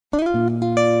RSG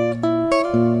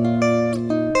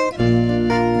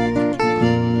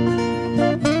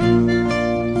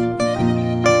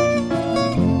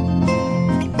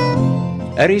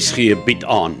bied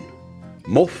aan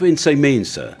MOF en sy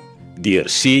mense deur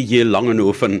C.J.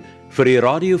 Langenhoven vir die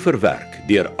radio verwerk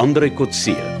deur Andre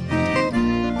Kotse.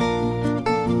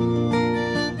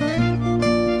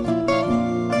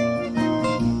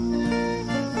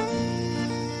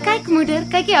 Kyk moeder,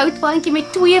 kyk die houtwaandjie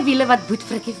met 2 wiele wat Boet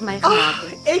Frikkie vir my gemaak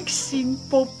het. Ek sien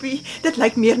Poppie. Dit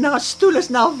lyk meer na 'n stoel as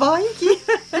na 'n waandjie.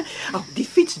 Die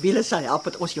fietswiele sal help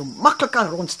dat ons jou maklik kan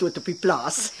rondstoot op die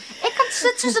plaas. Ek kan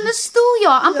sit soos in 'n stoel,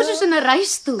 ja, amper soos in 'n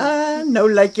reistoel.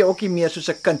 Nou lyk jy ook nie meer soos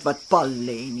 'n kind wat pal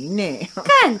lê nie, nê?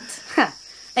 Kind.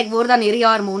 Ek word dan hierdie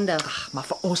jaar mondig. Maar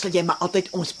vir ons sal jy maar altyd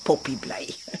ons Poppie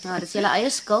bly. Nou, dis julle eie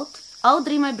skuld. Al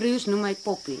 3 my broers noem my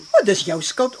Poppie. Dis jou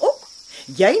skuld ook.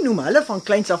 Jy noem hulle van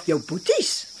kleins af jou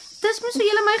boeties. Dis mos hoe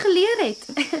julle my geleer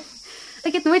het.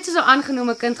 Ek het nooit so 'n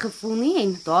aangenome kind gevoel nie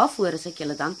en daarvoor is ek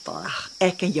julle dankbaar.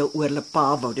 Ek en jou oorle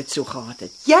pa wou dit so gehad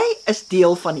het. Jy is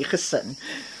deel van die gesin.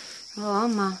 Ja,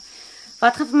 maar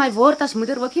wat gaan vir my word as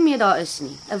moeder ook nie meer daar is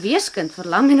nie? 'n Weeskind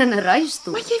verlam en in 'n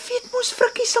reistoel. Maar jy weet mos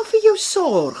Frikkie sal vir jou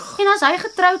sorg. En as hy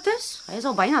getroud is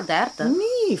al byna 30.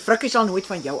 Nee, Frikkie sal nooit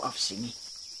van jou afsien nie.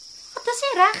 Wat is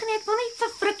nie reg nie, ek wil nie vir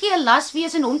Frikkie 'n las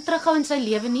wees en hom terughou in sy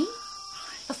lewe nie.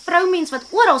 'n Vroumens wat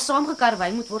oral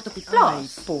saamgekarwei moet word op die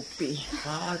plaas. Ai, Poppie.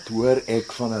 Wat hoor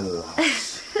ek van 'n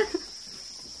las?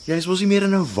 Jy is mos nie meer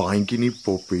in 'n waandjie nie,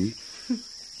 Poppie.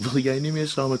 Wil jy nie meer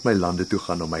saam met my lande toe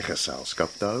gaan om my geselskap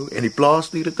te hou en die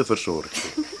plaasdiere te versorg?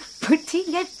 Boetie,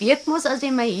 jy weet mos as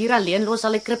jy my hier alleen los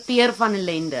sal ek krepeer van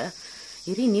ellende.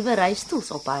 Hierdie nuwe reistoel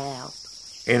sal baie help.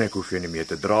 En ek hoef jou nie meer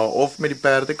te dra of met die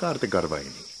perdekar te karwei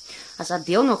nie. As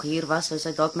Adeel nog hier was, sou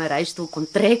sy dalk my reistoel kon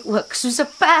trek ook, soos 'n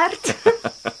perd.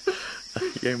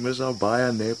 Jy mis al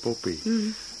baie, nee, Poppie.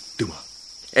 Toe maar.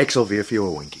 Ek sal weer vir jou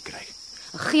 'n hondjie kry.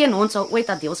 Geen hond sal ooit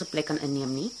Adeel se plek kan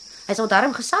inneem nie. Hy sal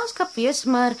darm geselskap wees,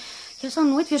 maar jy sal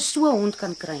nooit weer so 'n hond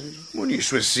kan kry nie. Moenie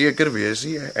so seker wees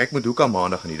nie. Ek moet hoekom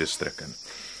maandag in die distrik in.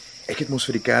 Ek het mos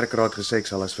vir die kerkraad gesê ek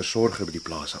sal as versorger by die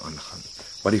plase aangaan,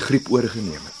 wat die griep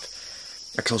oorgeneem het.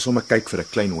 Ek sal sommer kyk vir 'n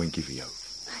klein hondjie vir jou.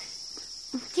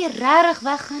 Moet jy regtig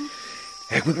weggaan?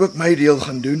 Ek moet ook my deel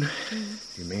gaan doen.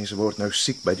 Die mense word nou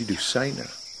siek by die dosyne.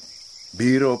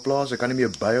 Bure op plase kan nie meer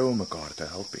byhou om mekaar te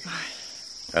help nie.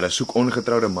 Hulle soek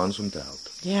ongetroude mans om te help.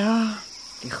 Ja,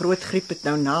 die groot griep het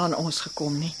nou na aan ons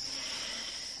gekom nie.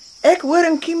 Ek hoor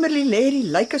in Kimberley lê die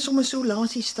lyke sommer so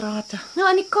langs die strate. Nou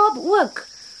in die Kaap ook.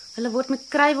 Hulle word met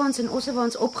kruiwaans en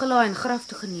ossewaans opgelaai en graf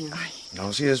toe geneem.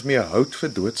 Daar is meer hout vir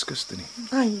doodskiste nie.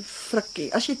 Ai,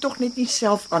 Frikkie, as jy tog net nie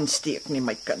self aansteek nie,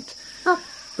 my kind.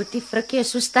 Boetie Frikkie is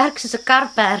so sterk soos 'n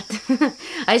karperd.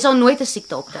 Hy sal nooit 'n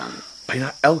siekte optel nie.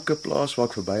 Byna elke plaas waar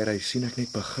ek verbyry, sien ek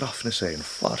net begrafnisse en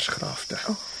vars grafte.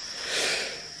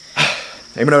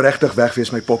 Jy moet nou regtig weg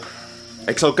wees, my pop.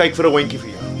 Ek sal kyk vir 'n hondjie vir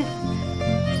jou.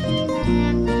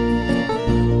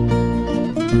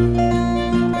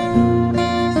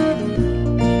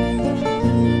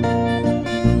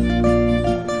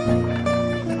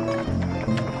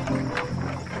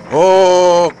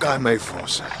 Kan my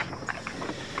vosse.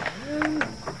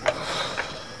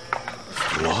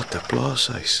 Verlate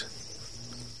plaashuis.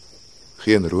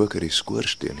 Geen rook uit die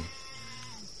skoorsteen nie.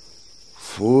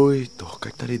 Fooi, tog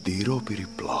kyk na die diere op hierdie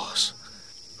plaas.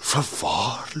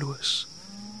 Verwaarloos.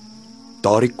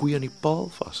 Daardie koeie aan die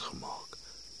paal vasgemaak.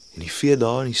 En die vee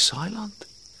daar in die saailand.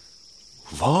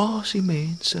 Waar is die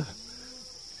mense?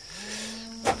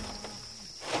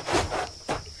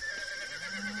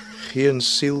 Geen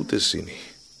siel te sien nie.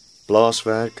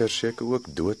 Plaaswerkers seker ook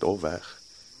dood of weg.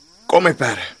 Kom my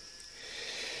perde.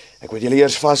 Ek moet julle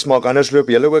eers vasmaak, anders loop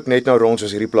julle ook net nou rond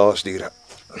soos hierdie plaasdiere.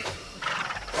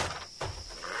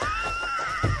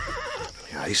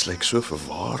 Die huis lyk so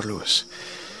verwaarloos.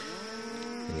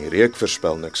 En die reuk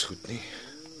voorspel niks goed nie.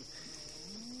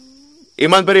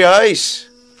 Iemand by die huis?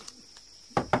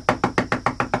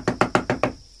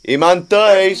 Iemand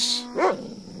thuis?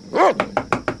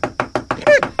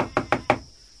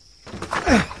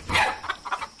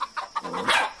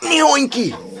 Nee,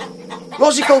 hondjie.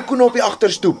 Los die kalkoen op die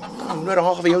agterstoep. Nou dan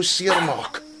gaan we jou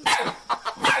seermaak.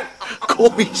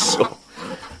 Kom hier so.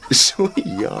 So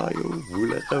ja, jou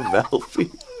woelige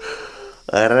welfie.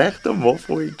 'n Regte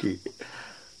mofhondjie.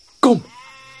 Kom.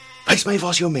 Wys my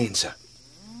waar's jou mense.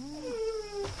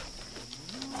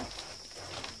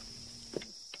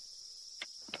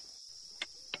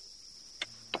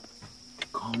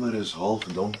 Die kamer is half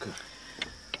donker.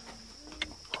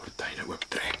 Gordyne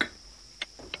ooptrek.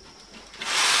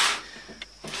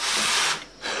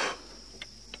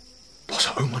 Daar's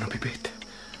 'n ou man op die bed.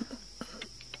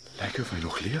 Lyk of hy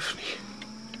nog leef nie.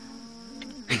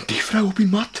 En die vrou op die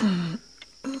mat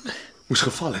moes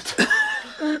geval het.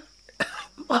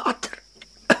 Water.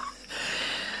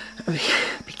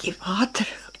 Bietjie water.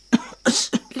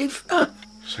 Asseblief.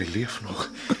 Sy leef nog.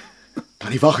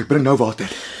 Tannie, wag, ek bring nou water.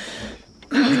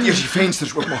 Net eers die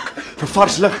vensters oopmaak vir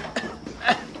vars lug.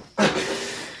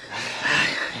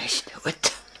 Hy's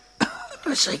dood.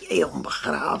 Sy eie hom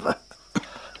begrawe.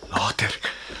 Later.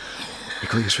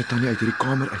 Ek wil eers vir Tannie uit hierdie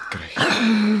kamer uitkry.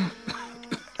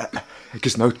 Ek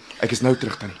is nou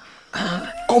terug, Tannie.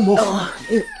 Kom op.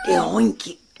 Die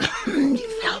hondjie. Die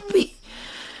velpie.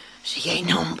 Sê jy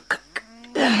nou om kyk.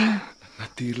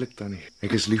 Natuurlik, Tannie.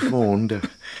 Ek is lief vir honde.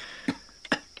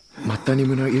 Maar Tannie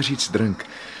moet nou eers iets drink.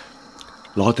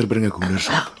 Later bring ek hoenders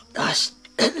op. Daar's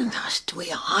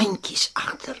 2 handjies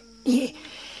agter.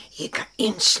 Jy kan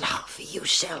inslag vir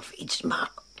jouself iets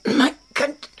maak. My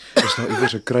kind. Is daar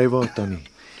iewers 'n kruiwaar, Tannie?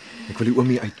 Ek wil die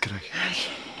oomie uitkry.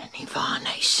 In die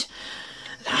waanhuis.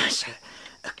 Daar's 'n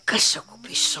kus op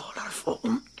die solar vir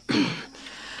hom.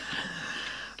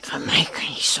 Van my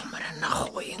kan jy sommer in 'n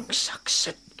gooiingsak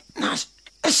sit. Na's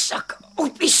 'n sak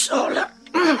op die solar.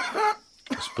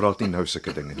 Ons praat nie nou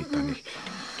sulke dinge nie, Tannie.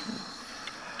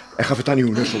 Ek gaan vir Tannie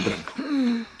hoenders opbring.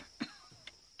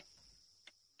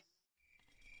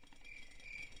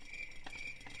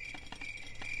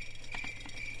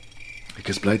 Ek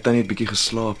is bly Tannie het bietjie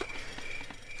geslaap.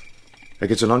 Ek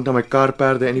het so lank na my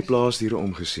karperde en die plaasdiere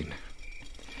omgesien.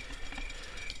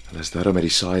 Hulle is daar met die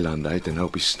saailande uit en nou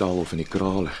op die stal of in die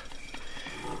krale.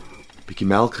 Bietjie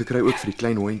melk gekry ook vir die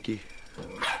klein hondjie.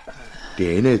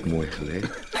 Die henne het mooi gelê.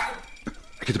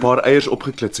 Ek het 'n paar eiers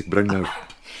opgeklits, ek bring nou.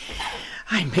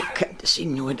 Hy my kind is nie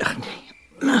nodig nie.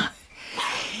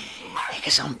 Ek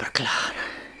is amper klaar.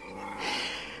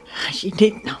 As jy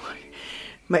net nou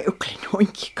my ou klein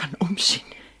hondjie kan omsien.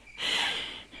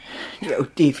 Die ou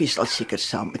Tiefie sal seker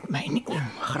saam met my in die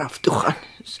graf toe gaan.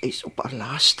 Sy's op haar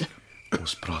laaste.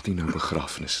 Ons praat nie nou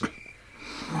begrafnis nie.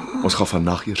 Ons gaan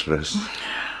vandag eers rus.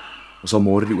 Ons sal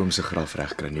môre die oom se graf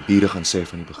regkry en die bure gaan sê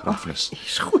van die begrafnis.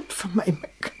 Dis goed vir my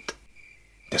kind.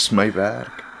 Dis my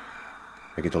werk.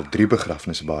 Ek het al 3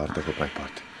 begrafnisse behartig op my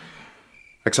pad.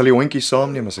 Ek sal die hondjie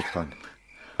saamneem as ek gaan.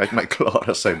 Hy het my klaar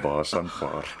as sy baas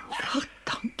aanvaar. Ag,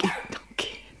 dankie.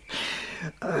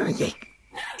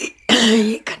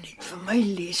 Jy kan net vir my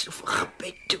lees of 'n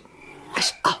gebed doen.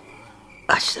 Is al.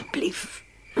 Asseblief.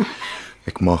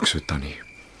 Ek maak so, Tannie.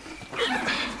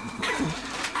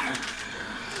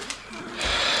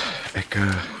 Ek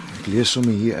lees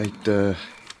sommer hier uit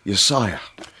Jesaja.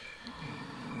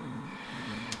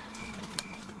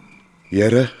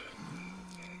 Here,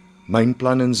 myn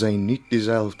planne zijn nie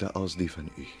dieselfde as die van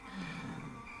u.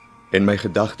 En my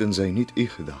gedagten zijn niet u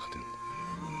gedagten.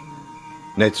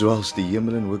 Net zoals die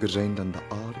hemelen hoger zijn dan de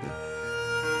aarde,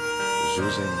 zo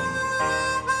zijn mijn.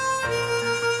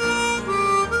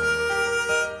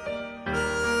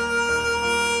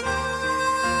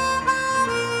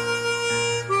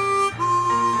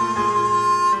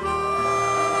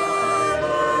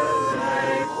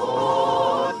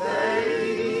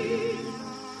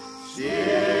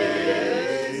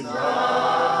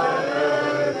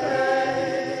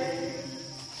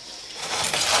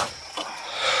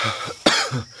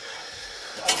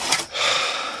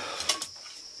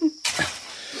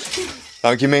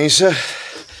 Dankie mense.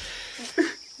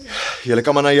 Julle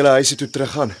kan maar na julle huise toe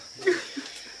teruggaan.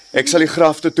 Ek sal die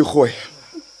grafte toe gooi.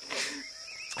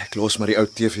 Ek los maar die ou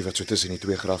TV wat so tussen die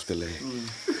 2 grafte lê.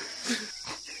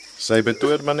 Sy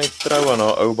betoor maar net trou aan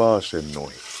haar ou baas en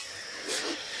nooi.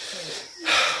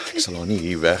 Ek sal haar nie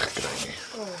hier wegkry nie.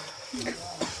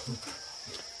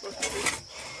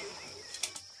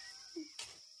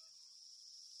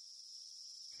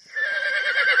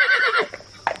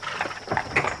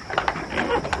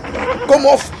 Kom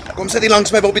of, kom sit hier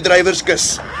langs my op die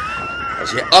drywerskus.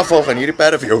 As jy afval gaan hierdie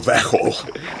perde vir jou weghol.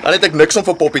 Dan het ek niks om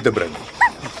vir Poppie te bring.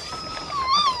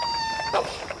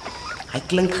 Hy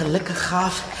klink gelukkig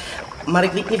gaaf, maar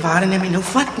ek weet nie waarin hy my nou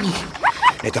vat nie.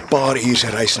 Net 'n paar uur se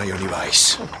reis na jou nuwe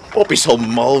huis. Poppie sal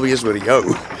mal wees oor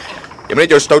jou. Jy moet net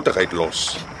jou stoutigheid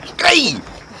los. Kyk!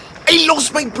 Hy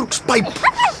los my broekspyp.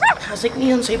 As ek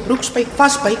nie aan sy broekspyp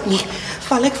vasbyt nie,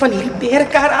 val ek van hierdie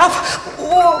berekar af.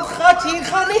 O, gat, hier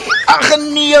gaan nie. Ag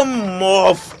nee,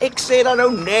 mof. Ek sê dan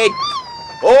nou net.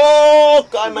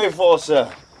 Okay, my vosse.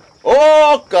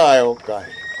 Okay.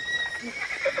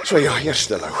 So ja,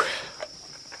 eerste lou.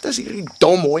 Dis hierdie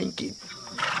dom hondjie.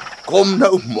 Kom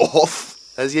nou, mof.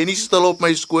 As jy nie stil op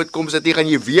my skoot kom sit nie, gaan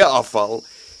jy weer afval.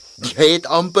 Jy het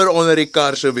amper onder die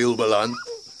kar se wiel beland.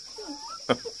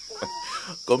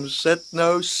 Kom sit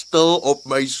nou stil op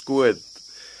my skoot.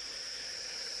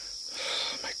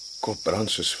 My kop brand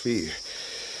soos vuur.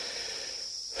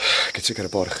 Ek het seker 'n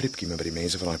paar griepkieme by die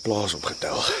mense van daai plaas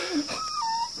opgetel.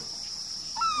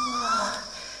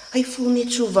 Hy voel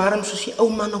net so warm soos die ou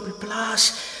man op die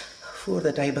plaas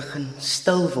voordat hy begin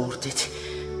stil word het.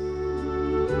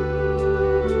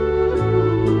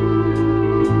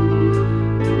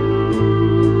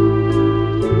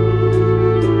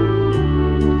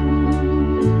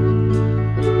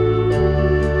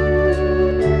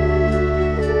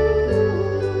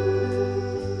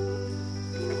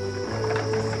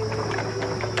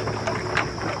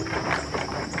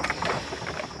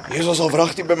 Hier is al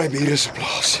wragtig by my bure se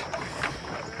plaas.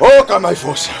 O, kan my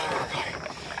vos.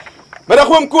 Middag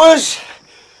oom Koos.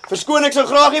 Verskoon ek sou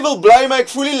graag nie wil bly, maar ek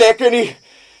voel nie lekker nie.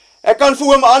 Ek kan vir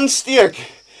oom aansteek.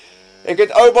 Ek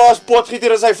het ou baas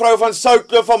Potgieter en sy vrou van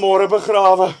Soutkloof vanmôre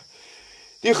begrawe.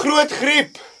 Die groot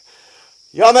griep.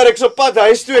 Jammer, ek's op pad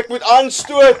huis toe, ek moet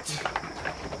aanstoot.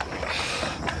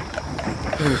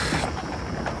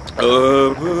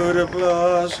 O,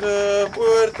 boereplaas,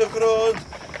 geboortegrond.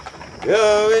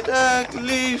 Jou het ek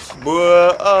lief bo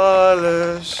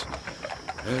alles.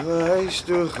 Ek wil huis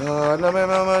toe gaan na my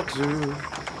mamma toe.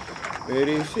 Met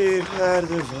die 4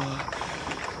 perde waar.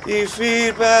 Die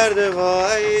 4 perde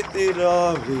waar hy het die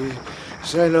naam.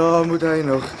 Sy naam moet hy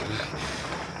nog kry.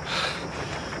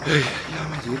 Ja,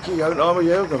 met hiertjie, jou naam moet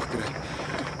jy ook nog kry.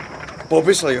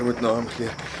 Poppie sal jou met naam gee.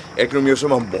 Ek noem jou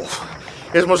sommer Mof.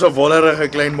 Jy's mos 'n wollerige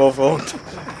klein mofhond.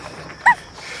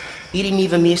 Hierdie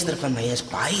nuwe meester van my is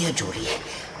baie jolly.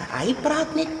 Hy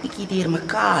praat net bietjie deur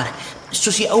mekaar,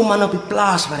 soos die ou man op die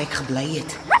plaas waar ek gebly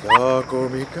het. Ja,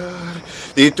 kom mekaar.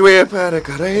 Die 2 perde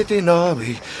kry het die naam.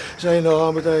 Sy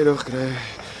naam moet hy nog kry.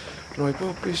 Nooi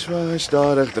Poppie swaai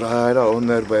stadig draai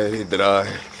daaronder by die draai.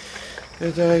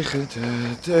 Het hy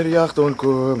ter jacht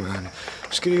ontkomen.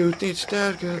 Skreeu iets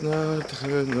sterker na het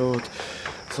genot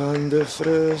van de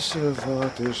frisse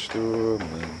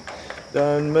waterstromen.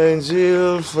 Dan mijn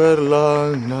ziel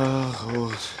verlang naar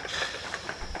God.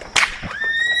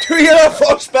 Doe julle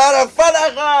volksperre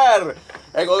vinniger!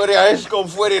 Ek wil oor die huis kom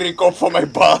voor die kop van my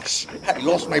baas. Hy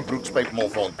los my broekspyp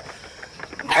mofhond.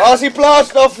 Waar is die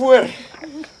plaas daarvoor?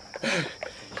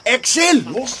 Ek sê,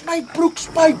 los my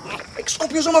broekspyp. Ek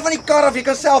stop jou sommer van die kar af, jy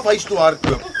kan self huis toe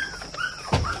hardloop.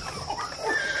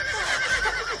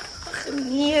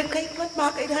 Nee, kyk wat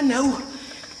maak hy dan nou?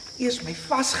 Eers my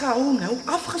vasgehou, nou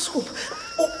afgeskop.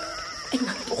 En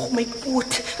dan tog my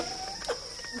poot.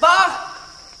 Wag!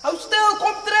 Hou stil,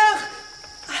 kom terug!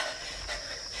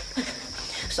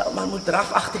 Salman moet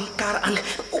draf agter die kar aan.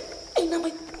 En dan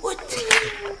my poot.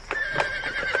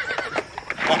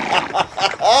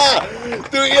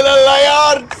 Toe julle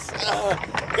luiaards!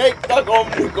 Kyk, daar kom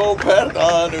die kooperd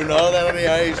aan. Hoe nader aan die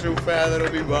huis, hoe verder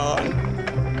op die baan.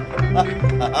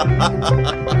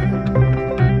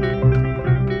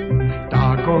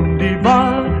 Kom die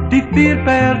waar, die 4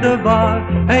 perde waar,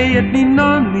 hy het nie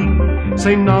naam nie,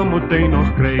 sy naam moet hy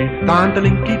nog kry.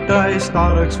 Tantelinkie draai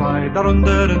stadig zwaai,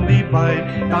 daaronder in die baai.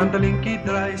 Tantelinkie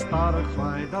draai stadig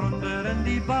zwaai, daaronder in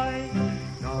die baai.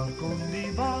 Daar kom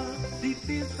die waar, die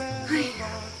 4 perde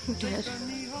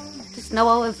waar. Het is nou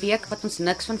al 'n week wat ons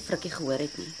niks van Frikkie gehoor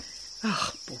het nie.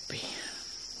 Ag, Poppie.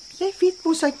 Jy weet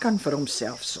mos hy kan vir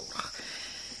homself sorg.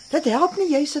 Dit help nie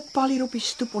jy sit pal hier op die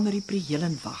stoep onder die prieel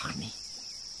en wag nie.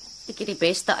 Ek het die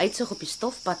beste uitsig op die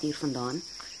stofpad hier vandaan.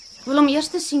 Ek wil hom eers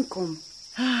te sien kom.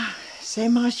 Sê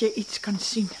maar as jy iets kan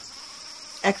sien.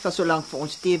 Ek sal so lank vir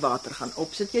ons teewater gaan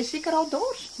opsit. Jy seker al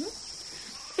dors?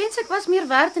 Wens ek was meer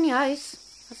werd in die huis.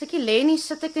 As ek nie lê nie,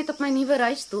 sit ek net op my nuwe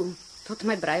reistoel. Tot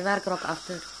my breiwerk raak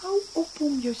agter. Hou op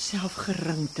om jouself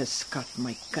gering te skat,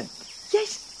 my kind.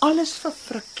 Jy's alles vir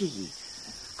Frikkie.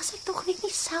 As ek tog net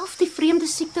nie self die vreemde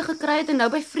siekte gekry het en nou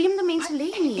by vreemde mense lê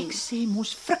nie. Ek sê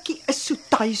mos Frikkie is so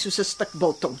taai soos 'n stuk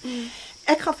biltong.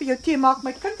 Ek gaan vir jou tee maak,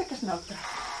 my kind, ek is nou terug.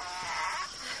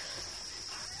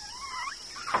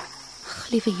 Ag,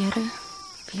 liewe Here,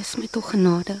 wees my tog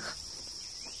genadig.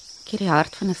 Ek het die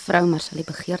hart van 'n vrou, maar sal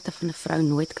die begeerte van 'n vrou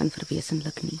nooit kan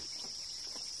verwesenlik nie.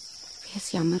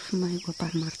 Wees jammer vir my, o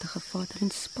barmhartige Vader,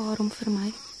 en spaar hom vir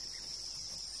my.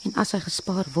 En as hy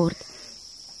gespaar word,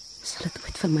 sal dit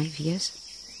ooit vir my wees.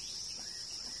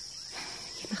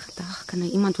 Enige dag kan hy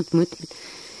iemand ontmoet.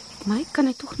 Met my kan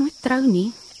hy tog nooit trou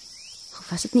nie. Of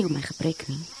was dit nie om my gebrek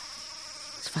nie.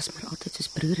 Ons was maar altyd soos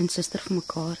broer en suster vir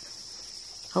mekaar.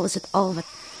 Al is dit al wat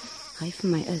hy vir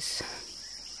my is.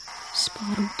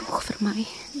 Spaar hom tog vir my.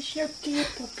 Dis jou tee,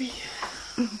 Poppie.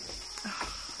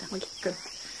 Dankie, kind.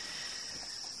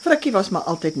 Frikkie was maar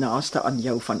altyd naaste aan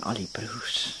jou van al die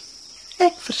broers.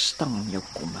 Ek verstaan jou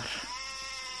kommer.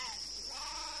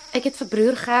 Ek het vir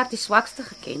broer Gert die swakste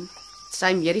geken.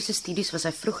 Sy mediese studies was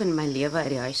hy vroeg in my lewe uit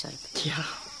die huis uit.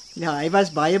 Ja, hy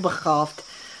was baie begaafd.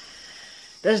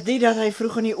 Dis dit dat hy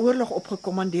vroeg in die oorlog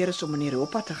opgekommandeer is om in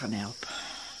Europa te gaan help.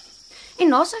 En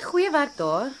na sy goeie werk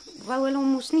daar, wou hulle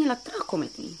hom mos nie laat terugkom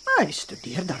het nie. Maar hy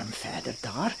studeer daarom verder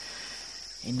daar.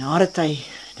 En nadat hy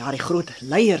daardie groot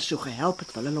leier so gehelp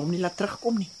het, wil hulle hom nie laat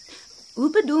terugkom nie. Hoe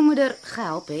bedoel moeder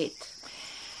gehelp het?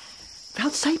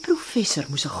 Wel, sy professor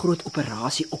moes 'n groot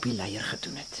operasie op die leier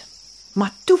gedoen het.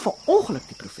 Maar toe verongeluk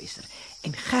die professor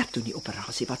en Gert doen die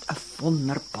operasie wat 'n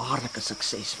wonderbaarlike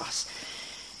sukses was.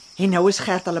 En nou is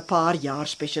Gert al 'n paar jaar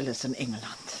spesialis in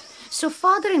Engeland. So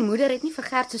vader en moeder het nie vir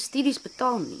Gert se studies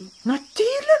betaal nie.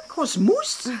 Natuurlik, ons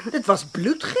moes. Dit was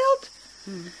bloedgeld.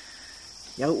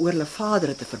 Jou oorle vader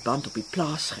het 'n verband op die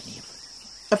plaas geneem.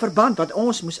 'n Verband wat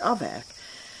ons moes afwerk.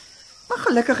 Maar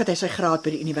gelukkig het hy sy graad by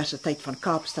die Universiteit van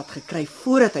Kaapstad gekry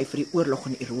voordat hy vir die oorlog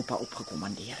in Europa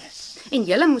opgekommandeer is. En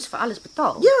julle moes vir alles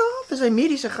betaal? Ja, vir sy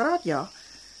mediese graad, ja.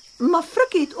 Maar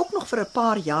Frikkie het ook nog vir 'n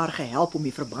paar jaar gehelp om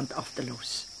die verband af te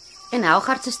los. En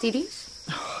Helgard se studies?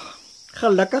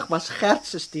 Gelukkig was Gert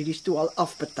se studies toe al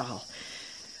afbetaal.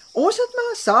 Ons het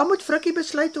maar saam met Frikkie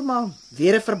besluit om maar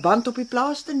weer 'n verband op die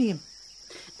plaas te neem.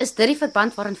 Is dit die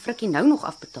verband waarin Frikkie nou nog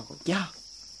afbetaal? Ja.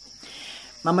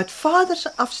 Maar met vader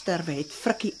se afsterwe het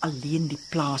Frikkie alleen die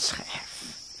plaas geërf.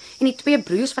 En die twee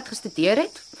broers wat gestudeer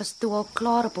het, was toe al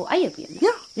klaar op hul eie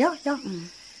bene. Ja.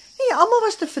 Nee, almal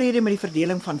was tevrede met die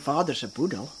verdeling van vader se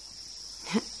boedel.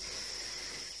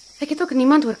 Ek het ook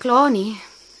niemand oor kla nie.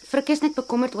 Frikkie is net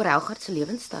bekommerd oor Helgard se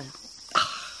lewenstyl.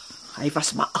 Hy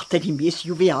was maar altyd die mees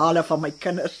joviale van my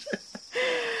kinders.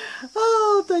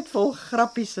 Altyd vol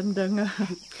grappies en dinge.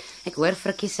 Ek hoor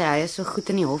Frikkie sê hy is so goed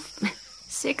in die hof.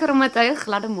 Seker omdat hy 'n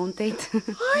gladde mond het.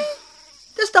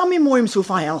 Dis dan nie mooi om so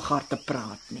van Helgard te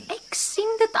praat nie. Ek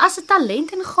sien dit as 'n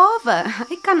talent en gawe.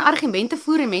 Hy kan argumente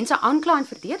voer en mense aankla en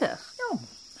verdedig. Ja,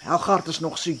 Helgard is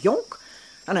nog so jonk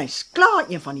en hy's klaar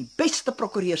een van die beste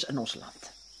prokureurs in ons land.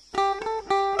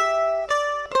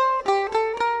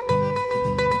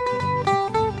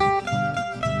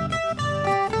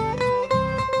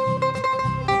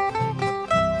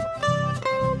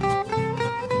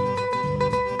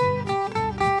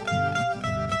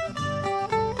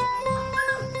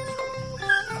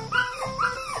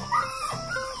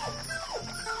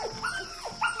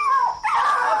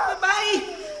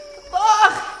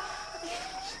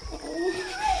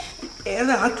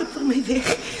 Hardloop vir my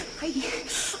weg.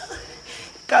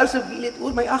 Karsewiel het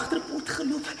oor my agterpoot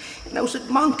geloop. En nou is dit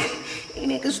mank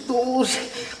en ek is dors.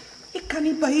 Ek kan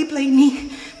nie bybly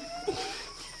nie.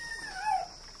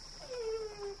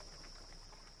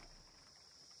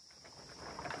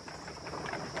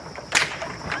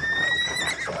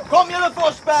 Kom julle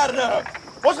vosperde.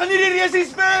 Ons gaan hierdie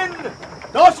resies wen.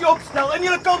 Daar's die opstel in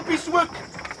julle kampies ook.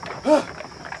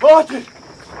 Water.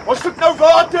 Ons soek nou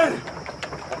water.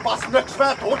 Pas niks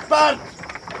vet, hondperd.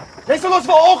 Jy sal ons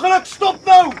verongeluk stop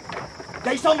nou.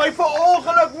 Jy sal my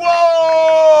verongeluk.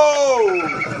 Wow!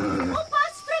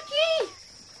 Oppas, Frikkie!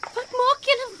 Wat maak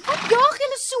julle? Wat jaag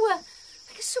julle so?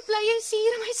 Ek is so bly jy is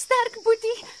hier, my sterk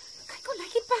boetie. Kyk hoe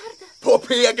lyk die perde.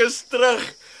 Poppie, ek is terug.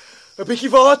 'n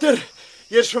Bietjie water.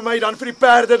 Eers vir my, dan vir die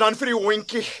perde, dan vir die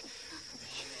hondjie.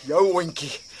 Jou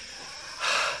hondjie.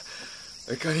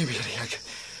 Ek kan nie meer nie.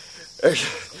 Ek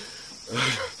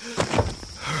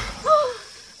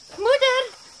Moeder,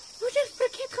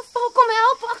 Frikkie het geval, kom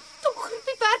help. Ag, tog,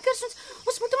 die werkers,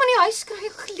 ons moet hom aan die huis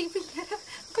kry, liewe Here.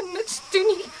 Ek kan niks doen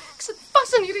nie. Ek sit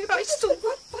vas in hierdie reistoel.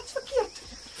 Wat's verkeerd?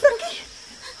 Frikkie.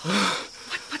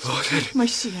 Water. My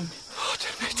seun.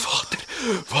 Water, net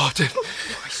water.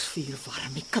 Hy's vuur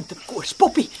warm, die kind het koors.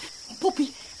 Poppie,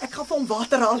 ek gaan vir hom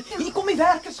water haal. Hier kom die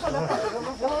werkers gelukkig.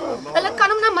 Hulle kan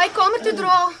hom na my kamer toe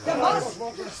dra.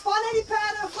 Span uit die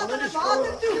perde, vat hulle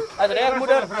water toe. Adreg,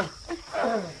 moeder.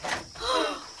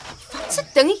 Wat 'n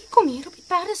dingetjie kom hier op die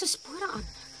perde se spore aan.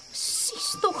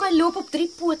 Presies tog, hy loop op 3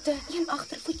 pote. Een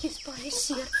agtervoetjie is baie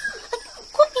seer.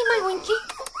 Kom nie my hondjie.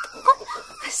 Kom.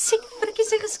 Sien Frikkie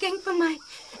se geskenk vir my.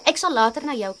 Ek sal later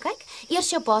na jou kyk. Eers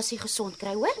jou basie gesond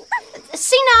kry, hoor?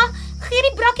 Sina, gee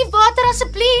die brakkie water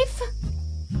asseblief.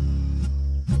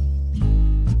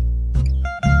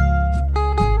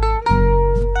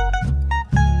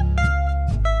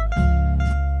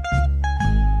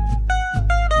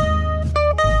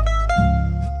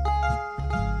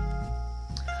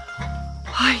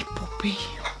 Ai, Poppie.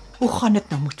 Hoe gaan dit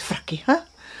nou met Frikkie, hè?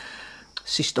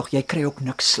 Sies tog, jy kry ook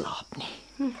niks slaap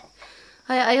nie.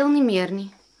 Hy eil nie meer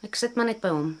nie. Ek sit maar net by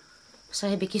hom. As hy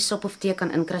 'n bietjie sop of tee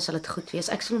kan inkry, sal dit goed wees.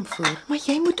 Ek sal hom voer. Maar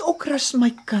jy moet ook rus, my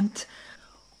kind.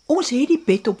 Ons het die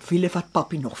bed op wiele wat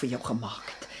Pappie nog vir jou gemaak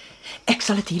het. Ek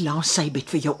sal dit hier langs sy bed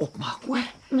vir jou opmaak, hoor.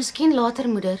 Miskien later,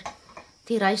 moeder.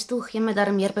 Die reistoel gee my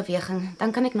darm meer beweging,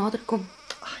 dan kan ek nader kom.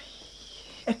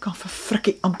 Ek kan vir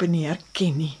Frikkie amper nie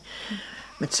herken nie.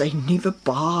 Met sy nuwe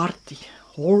baard, die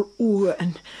hol oë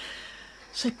en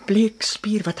sy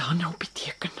bleekspier wat aanhou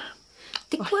beteken.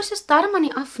 Die koors is darm aan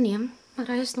die afneem, maar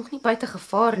hy is nog nie buite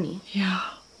gevaar nie.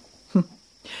 Ja.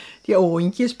 Die ou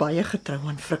hondjie is baie getrou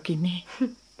aan Frikkie nie.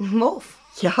 Mof.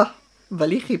 Ja, wil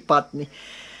nie giepad nie.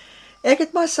 Ek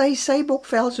het maar sy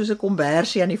bokvel soos 'n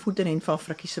kombersie aan die voetenend van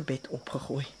Frikkie se bed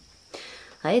opgegooi.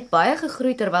 Hy het baie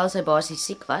gegroei terwyl sy basies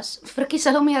siek was. Frikkie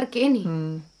sal hom nie herken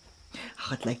nie. Ag,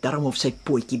 dit lyk daarom of sy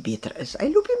pootjie beter is. Hy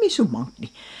loop nie meer so mank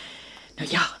nie. Nou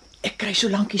ja, ek kry so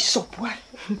lank die sop, hoor.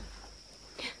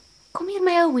 Kom hier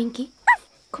my ou hondjie.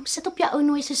 Kom sit op jou ou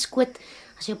nooi se skoot.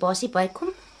 As jou basie bykom,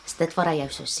 is dit waar hy jou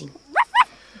sou sien.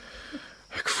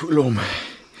 Ek voel hom.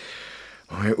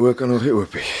 Maar my oë kan nog nie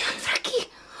oop hê.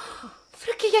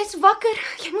 Frikkie, jy's wakker.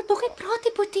 Jy moet nog nie praat,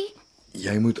 die boetie.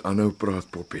 Jy moet aanhou praat,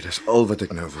 Poppie. Dis al wat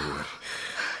ek nou wil hoor.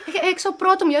 Ek sal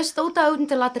praat om jou stil te hou en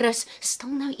te laat rus. Stil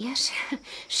nou eers.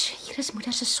 Hier is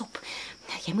moeder se sop.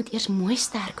 Jy moet eers mooi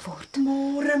sterk word.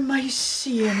 Môre, my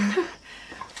seun.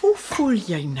 Hoe voel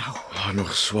jy nou?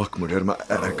 Nog swak, moeder, maar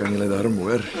ek kan julle daarom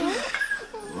hoor.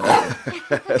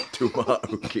 Toe maar,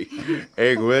 oukie.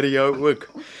 Ek hoor jou ook.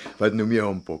 Wat noem jy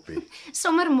hom, Poppie?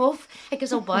 Sommer Mof. Ek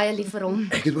is al baie lief vir hom.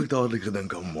 Ek het ook dadelik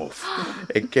gedink aan Mof.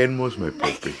 Ek ken mos my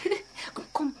Poppie.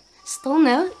 Kom, stil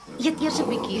nou. Eet eers 'n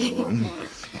bietjie.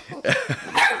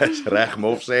 Dis reg,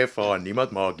 Mof sê vir haar,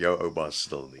 niemand maak jou ou bas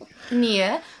stil nie.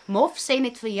 Nee, Mof sê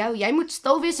net vir jou, jy moet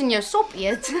stil wees en jou sop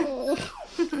eet.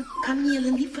 Kan jy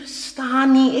hulle nie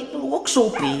verstaan nie? Ek wil ook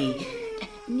sop hê.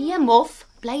 Nee, Mof,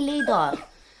 bly lê daar.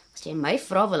 As jy my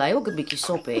vra, wil hy ook 'n bietjie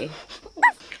sop hê.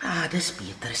 Dis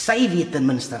beter. Sy weet ten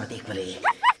minste wat ek wil hê.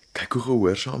 Kyk hoe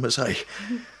gehoorsaam is hy.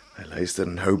 Hy luister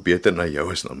en hou beter na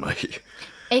jou as na my.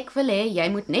 Ek wil hê jy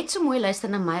moet net so mooi luister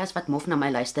na my as wat Mof na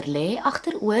my luister. Lê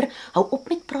agteroor, hou op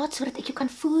met praat sodat ek jou kan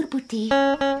voer, boetie.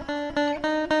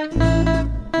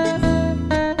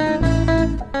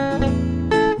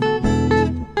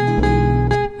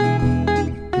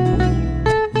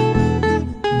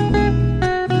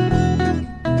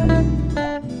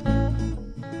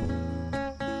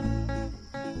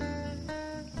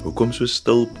 Hoekom so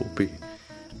stil, Poppie?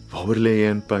 Waaroor lê jy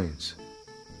in pyns?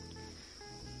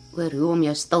 Oor hoe om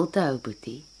jou stil te hou,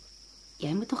 boetie.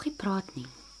 Jy moet nog nie praat nie.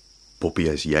 Poppie,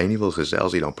 as jy nie wil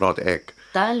gesels nie, dan praat ek.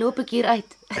 Dan loop ek hier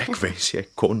uit. Ek wens jy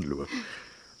kon loop.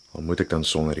 Al moet ek dan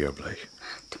sonder jou bly.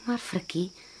 Toe maar,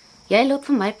 Frikkie. Jy loop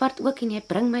vir my part ook en jy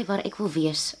bring my waar ek wil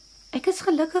wees. Ek is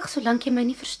gelukkig solank jy my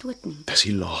nie verstoot nie. Dis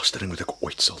die laaste ding wat ek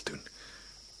ooit sal doen.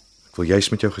 Ek wil juis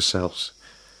met jou gesels.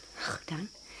 Goed dan.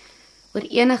 Oor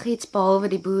enigiets behalwe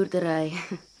die boerdery.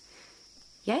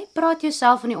 Jy praat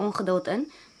jouself in die ongeduld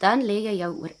in, dan lê jy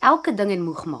jou oor elke ding en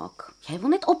moeg maak. Jy wil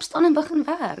net opstaan en begin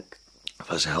werk.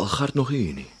 Was Helgard nog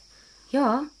hier nie?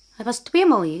 Ja, hy was 2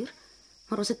 maal hier,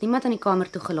 maar ons het niemand aan die kamer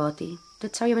toegelaat nie.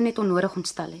 Dit sou jou net onnodig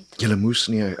ontstel het. Julle moes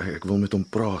nie, ek wil met hom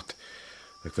praat.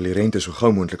 Ek wil die rente so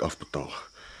gou moontlik afbetaal.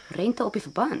 Rente op die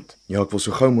verband. Ja, ek wil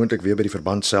so gou moontlik weer by die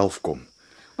verband self kom.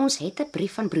 Ons het 'n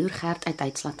brief van broer Gert uit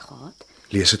Duitsland gehad.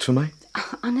 Lees dit vir my.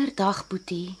 Ander dag,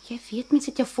 boetie. Jy weet mens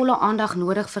het jou volle aandag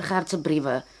nodig vir Gert se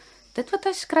briewe. Dit wat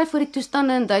hy skryf oor die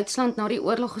toestande in Duitsland na die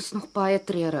oorlog is nog baie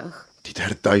treurig. Die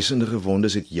duisende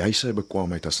gewondes het juis sy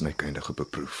bekwaamheid as nykundige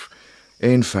beproef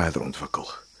en verder ontwikkel.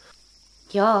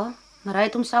 Ja, maar hy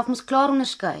het homself mos klaar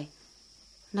onderskei.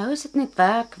 Nou is dit net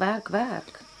werk, werk,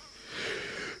 werk.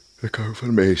 Ek hou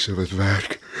van mense wat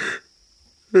werk.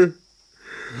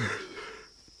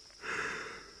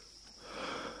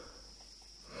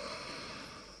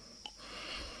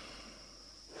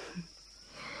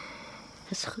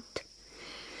 Dis goed.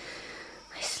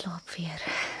 Hy slaap weer.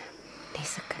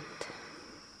 Dis 'n kind.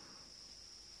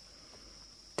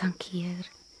 Dankie, Heer.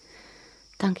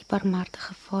 Dankie,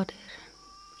 barmhartige Vader.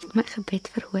 U het my gebed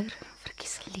verhoor vir Frikkie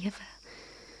se lewe.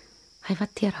 Hy wat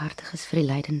teerhartig is vir die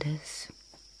lydendes.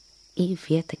 U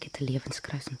weet ek het 'n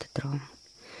lewenskruis om te dra.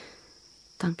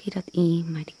 Dankie dat U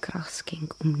my die krag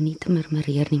skenk om nie te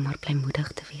murmureer nie, maar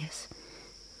blymoedig te wees.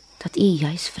 Dat U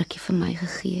juis Frikkie vir my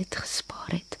gegee het,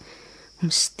 gespaar het, om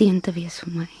steun te wees vir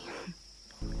my.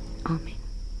 Amen.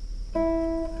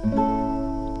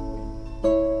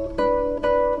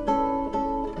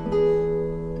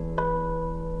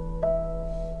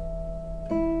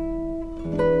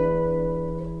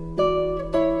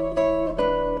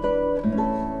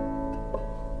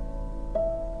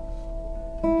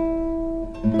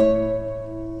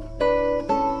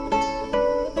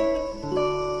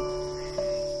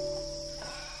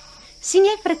 Sien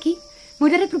jy, Frikkie?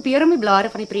 Moeder het probeer om die blare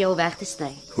van die preel weg te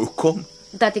sny, Hoekom?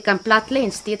 dat jy kan plat lê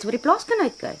en steeds oor die plaas kan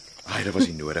uitkyk. Ai, dit was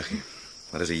nie nodig nie.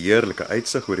 Maar dis 'n heerlike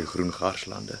uitsig oor die groen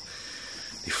garslande.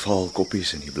 Die vaal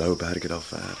koppies en die blou berge daar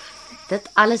ver. Dit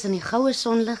alles in die goue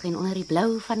sonlig en onder die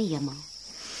blou van die hemel.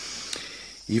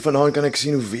 Hiervandaan kan ek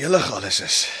sien hoe welig alles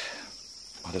is.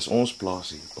 Maar dis ons plaas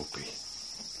hier, Poppie.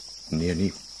 Nee,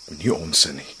 nie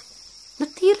onse nie.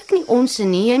 Natuurlik nie onse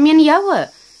nie, ek meen joue.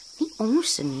 Nie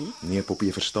onse nie. Nee, Poppie,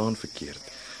 jy verstaan verkeerd.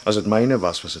 As dit myne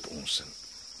was dit onse.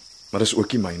 Maar dis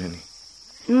ook nie myne nie.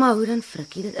 Maar hoe dan,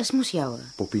 Frikkie, dit is mos joue.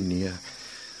 Poppie, nee.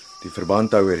 Die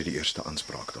verbandhouer het die eerste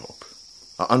aanspraak daarop.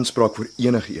 'n Aanspraak vir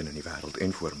enige een in die wêreld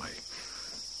en vir my.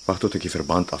 Wag tot ek die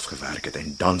verband afgewerk het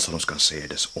en dan sal ons kan sê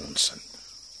dis onsin.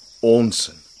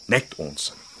 Onsin, net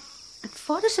onsin. In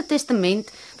Vader se testament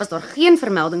was daar geen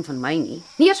vermelding van my nie,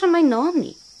 nie eers van my naam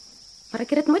nie. Maar ek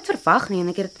het dit nooit verwag nie en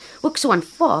ek het dit ook so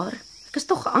aanvaar. Ek is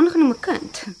tog 'n aangenome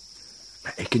kind.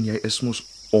 Maar ek en jy is mos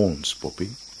ons,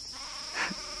 Poppie.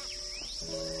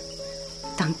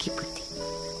 Dankie, Poetie.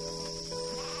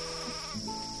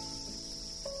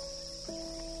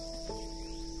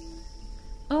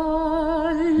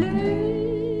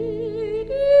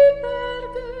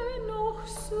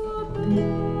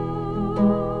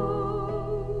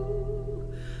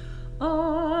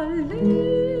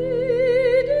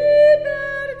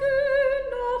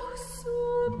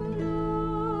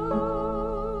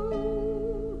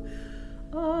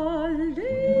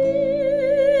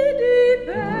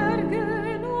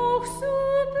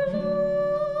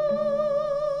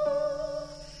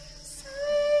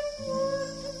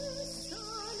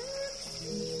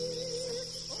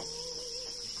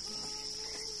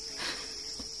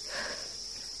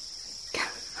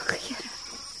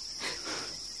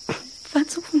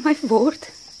 Wat sou van my word?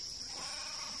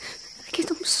 Ek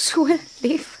het hom so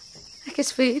lief. Ek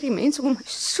is vir hierdie mense om my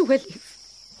so lief.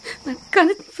 Maar ek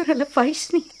kan dit nie vir hulle wys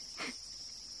nie.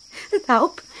 Dit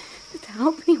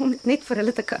help nie om dit net vir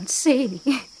hulle te kan sê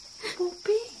nie.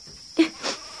 Poppie?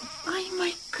 Ai, my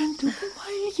kind, hoe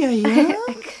huil jy, hè?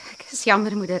 Ek is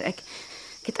jammer, moeder. Ek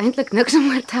het eintlik niks om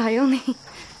oor te huil nie.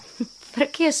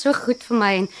 Frikkie is so goed vir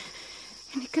my en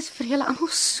ek is vir julle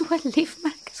almal so lief,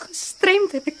 maar ek is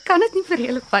gestremd en ek kan dit nie vir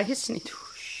julle wys nie.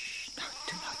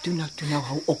 Toe nou,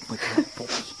 hou op met jou,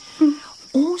 Poppie.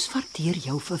 Ons waardeer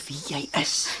jou vir wie jy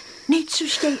is, net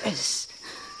soos jy is.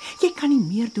 Jy kan nie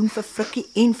meer doen vir Frikkie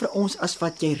en vir ons as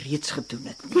wat jy reeds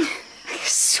gedoen het nie. Ek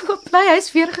is so bly hy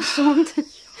is weer gesond.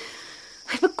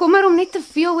 Hy bekommer hom net te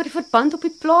veel oor die verband op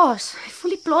die plaas. Hy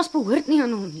voel die plaas behoort nie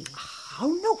aan hom nie. Hou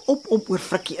nou op om oor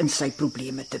Frikkie en sy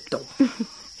probleme te dom.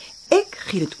 Ek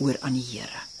gee dit oor aan die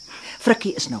Here.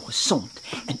 Frikkie is nou gesond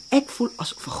en ek voel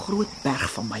asof 'n groot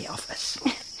berg van my af is.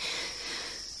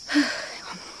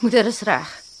 Moeder is reg.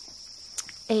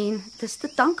 En dis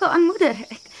te danke aan moeder.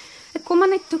 Ek kom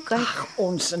maar net toe kyk. Ag,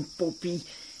 ons en Poppie.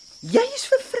 Jy is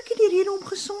vir Frikkie die rede om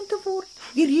gesond te word,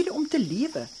 die rede om te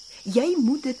lewe. Jy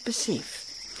moet dit besef.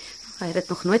 Hy het dit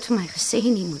nog nooit vir my gesê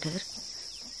nie, moeder.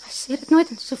 Hy sê dit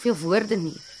nooit in soveel woorde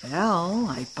nie. Wel,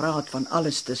 hy praat van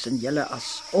alles tussen julle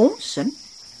as ons en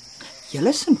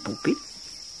julle sin, Poppie.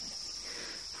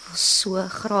 Ek wil so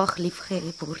graag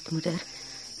liefgehê word, moeder.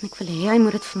 En ek wil hê hy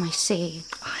moet dit vir my sê.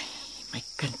 Ai, my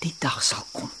kind, die dag sal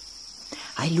kom.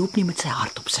 Hy loop nie met sy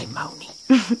hart op sy mou nie.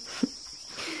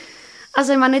 As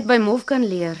hy maar net by MOF kan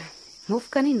leer. MOF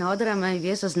kan nie nader aan my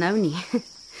wees as nou nie.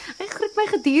 Hy groet my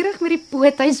gedurig met die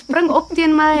poot. Hy spring op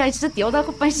teen my. Hy sit heeldag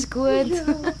op my skoot.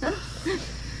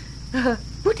 Ja.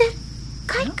 Moeder,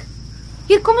 kyk.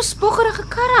 Hier kom 'n spoggerige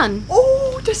kar aan.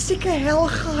 Dis seker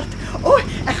Helgard.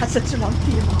 Ek gaan sit so lank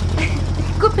tee maak.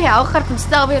 Ek koop die Helgard en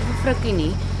stel weer vir Frikkie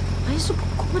nie. Hy is so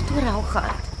bekommerd oor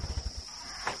Helgard.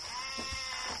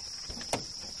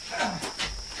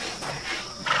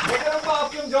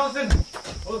 Johnson,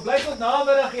 ons bly tot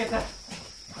namiddagete.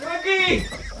 Frikkie!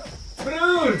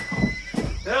 Broer!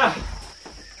 Ja,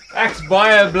 ek's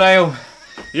baie bly om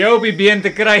jou op die been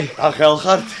te kry. Ag,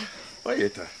 Helgard. Wat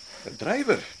het 'n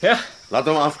drywer? Ja, Laat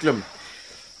hom afklim.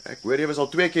 Ek hoor jy was al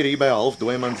 2 keer hier by 'n half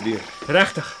dooimansdeur.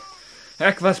 regtig.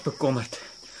 Ek was bekommerd.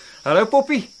 Hallo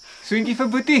Poppie, soentjie vir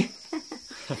Boetie.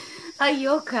 Hy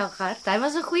ook, Helgard. Hy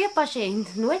was 'n goeie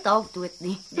pasiënt, nooit half dood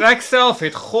nie. Ek self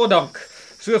het goddank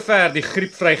sover die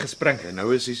griep vrygespring. En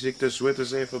nou is die siekte so te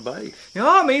sê verby.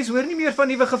 Ja, mense hoor nie meer van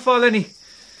nuwe gevalle nie.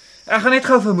 Ek gaan net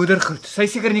gou vir moeder groet. Sy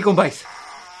is seker in die kombuis.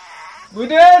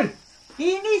 Moeder!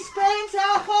 Hier nie spens,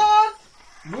 Helgard.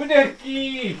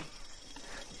 Moedertjie!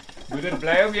 Moeder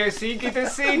bly om jou seentjie te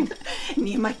sien.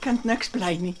 Nee, my kind, niks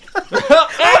bly nie.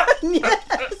 Nee,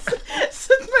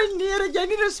 sit my neer. Pierre, het jy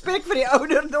nie respek vir die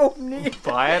ouderdom nie?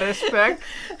 Baie respek,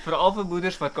 veral vir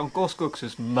moeders wat kan kos kook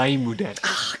soos my moeder.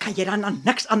 Ag, kan jy dan aan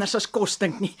niks anders as kos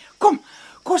dink nie? Kom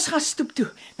gaan stoep toe,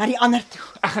 na die ander toe.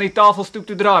 Ek gaan die tafelstoep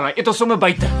toe dra, dan eet ons sommer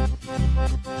buite.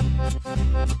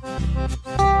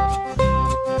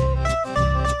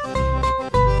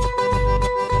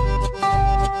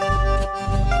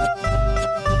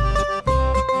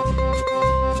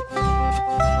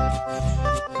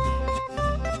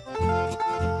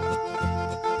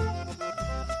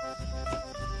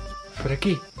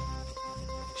 Frikkie,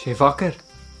 is jy wakker?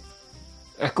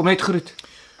 Ek kom net groet.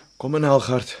 Kom in,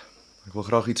 Helgard. Ek wil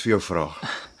graag iets vir jou vra.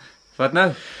 Wat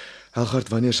nou? Helgard,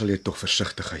 wanneer sal jy tog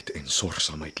versigtigheid en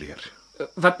sorgsaamheid leer?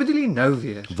 Wat bedoel jy nou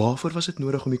weer? Waarvoor was dit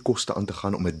nodig om die koste aan te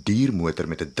gaan om 'n diermotor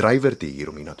met 'n drywer te huur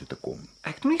om hiernatoe te kom?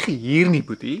 Ek het hom nie gehuur nie,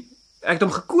 Boetie. Ek het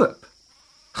hom gekoop.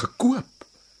 Gekoop?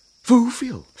 Vir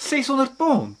hoeveel?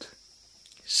 £600.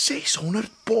 600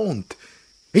 pond.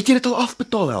 Het jy dit al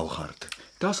afbetaal, Helgard?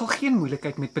 Daar sal geen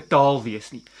moeilikheid met betaal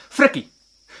wees nie. Frikkie,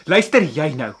 luister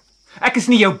jy nou. Ek is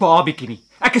nie jou babietjie nie.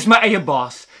 Ek is my eie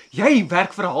baas. Jy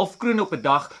werk vir 'n half kroon op 'n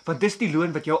dag, want dis die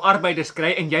loon wat jou arbeiders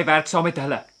kry en jy werk saam met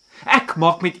hulle. Ek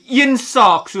maak met een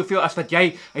saak soveel as wat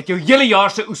jy uit jou hele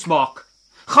jaar se oes maak.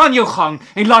 Gaan jou gang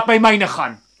en laat my myne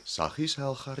gaan. Saggies,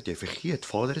 Helgard, jy vergeet,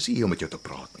 Vader is nie hier om met jou te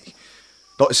praat nie.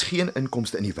 Daar is geen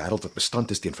inkomste in die wêreld wat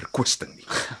bestand is teen verkwisting nie.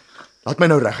 Laat my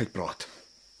nou reguit praat.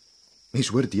 Mens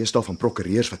hoor deesdae van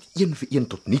prokureurs wat een vir een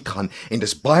tot niet gaan en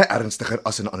dis baie ernstiger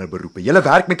as in ander beroepe. Julle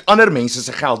werk met ander mense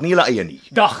se geld, nie julle eie nie.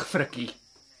 Dag, Frikkie.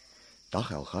 Dag,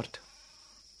 Helgard.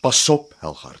 Pas op,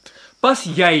 Helgard. Pas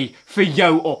jy vir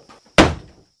jou op.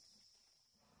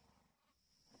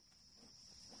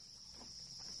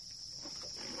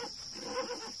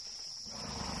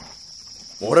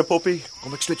 Môre, Poppie.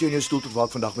 Kom ek stoot jou in jou stoel tot waar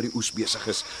ek vandag met die oes besig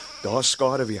is. Daar's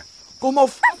skade weer. Kom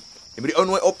of. Jy moet die ou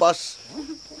nooi oppas.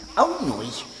 Ou nooi.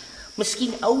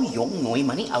 Miskien ou jong nooi,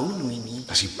 maar nie ou nooi nie.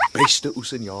 Dis die beste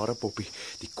oes in jare, Poppie.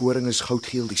 Die koring is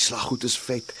goudgeel, die slaggoed is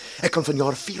vet. Ek kan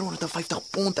vanjaar 450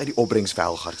 pond uit die opbrengs vir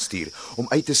Helgard stuur om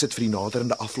uit te sit vir die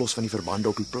naderende aflos van die verbande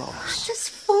op die plaas.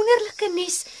 Dis wonderlike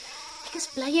nuus. Ek is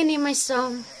bly jy neem my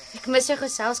saam. Ek mis jou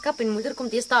geselskap en moeder kom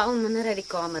deesdae al minder uit die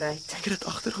kamer uit. Ek het dit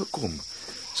agtergekom.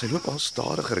 Sy loop al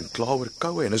stadiger en kla oor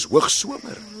koue en is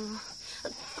hoogsomer.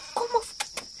 Kom of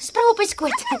spring op my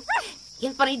skoot.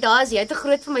 Een van die dae is jy te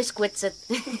groot vir my skoot sit.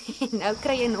 Nou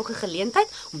kry jy nog 'n geleentheid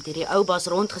om deur die ou baas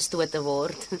rondgestoot te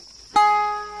word.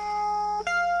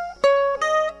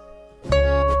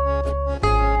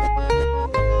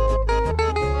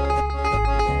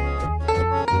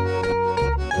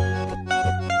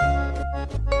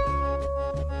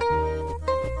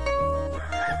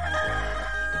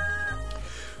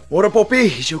 Môre, Poppie,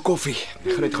 hier is jou koffie.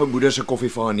 Ek gaan net gou moeder se koffie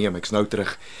vir haar neem. Ek's nou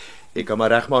terug. Ek kan maar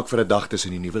regmaak vir 'n dag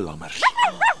tussen die nuwe lammers.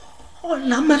 O,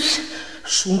 lammers.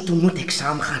 Soontoe moet ek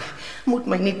saamgaan. Moet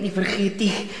my net nie vergeet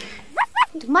nie.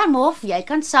 Maar Mof, jy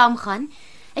kan saamgaan.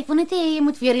 Ek wil net hê jy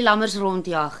moet weer die lammers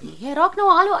rondjag nie. Jy raak nou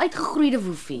al 'n uitgegroeide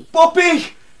woefie.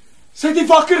 Poppie! Sy het nie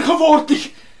wakker geword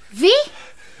nie. Wie?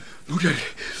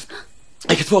 Moeder,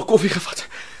 ek het vir haar koffie gevat.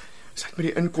 Sy het met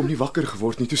die inkom nie wakker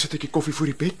geword nie. Toe sit ek die koffie voor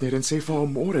die bed neer en sê vir haar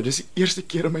môre. Dis die eerste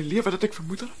keer in my lewe dat ek vir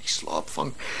moeder aan die slaap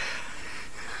vang.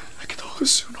 Ek het haar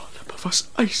gesoen, haar lippe was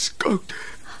ijskoud.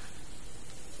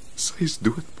 Sy is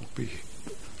dood, Poppie.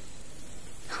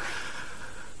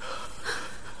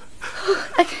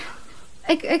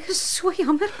 Ek is so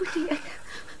jammer, Boetie.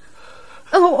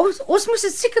 Ons moes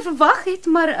dit seker verwag het,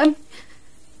 maar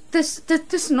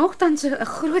dit is nogtans 'n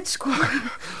groot skok.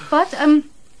 Wat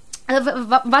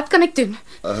kan ek doen?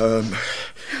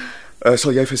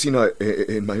 Sal jy vir Sina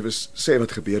en my sê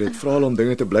wat gebeur het? Vra hulle om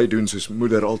dinge te bly doen soos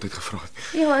moeder altyd gevra het.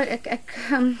 Ja, ek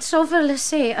sal vir hulle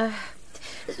sê,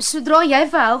 sodra jy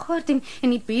vir Helgard en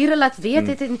die bure laat weet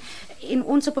het en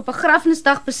ons op 'n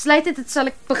begrafnisdag besluit het, sal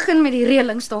ek begin met die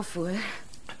reëlings daarvoor.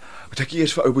 Moet ek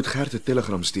eers vir ou Boet Gert 'n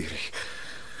telegram stuur?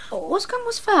 Ons kan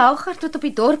mos vir Helgard wat op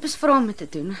die dorp is vra om dit te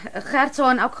doen. Gert sou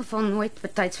in elk geval nooit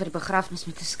betyds vir die begrafnis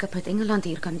met 'n skip uit Engeland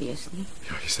hier kan wees nie.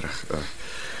 Ja, jy's reg.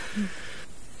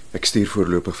 Ek stuur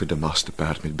voorlopig vir Damas te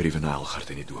perd met briewe na Helgard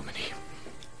en die dominee.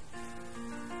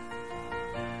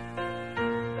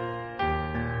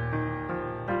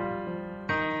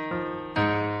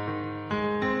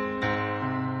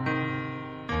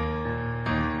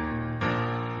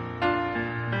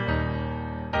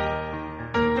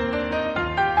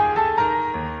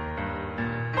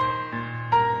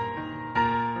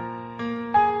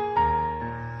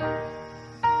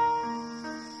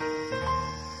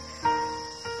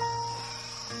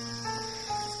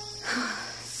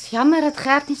 Jammer dat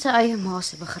Gert nie sy eie ma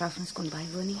se begrafnis kon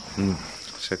bywoon nie.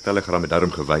 Sy telegram het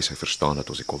daarom gewys hy verstaan dat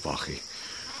ons nie kon wag nie.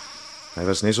 Hy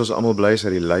was net soos almal bly sy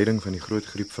die leiding van die groot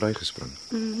griep vrygespring.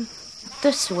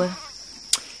 Dis so.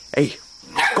 Hey,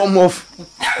 kom of.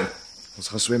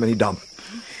 Ons gaan swem in die dam.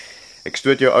 Ek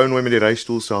stoot jou ou nooi met die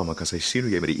reistool saam, dan kan sy sien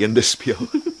hoe jy met die eende speel.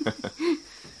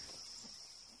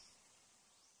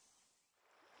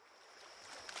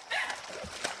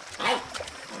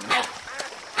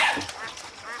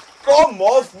 Kom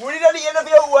of, moenie dat die ene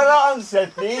vir jou ore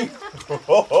aansit nie.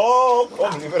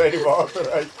 Kom liever uit die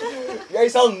water uit. Jy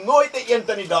sal nooit 'n eend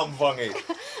in die dam vang nie.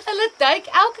 Hulle duik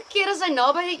elke keer as hy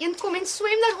naby 'n eend kom en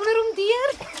swem daaronder hom deur.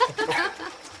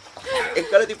 Ek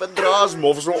kan dit nie verdra as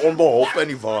mof so onbeholpe in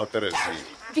die water is nie.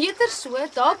 Beter so,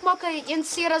 dalk maak hy 'n eend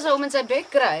seer as hy hom in sy bek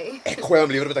kry. Ek gooi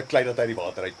hom liewer met 'n klei dat hy uit die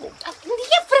water uitkom.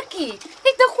 Nee, Frikkie,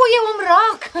 net nou gooi jy hom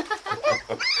raak.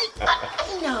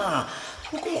 Ja,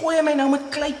 hoekom gooi jy my nou met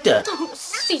kleite?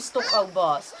 Sies tog ou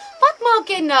baas. Wat maak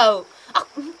jy nou? Ag,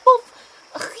 Pof,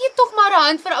 gee tog maar 'n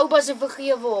hand vir ou baas en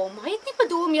vergewe hom. Hy het nie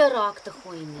bedoel om jou raak te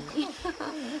gooi nie.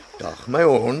 Dag my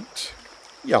hond.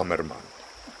 Jammer man.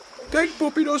 Kyk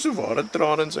Poppie, daar so ware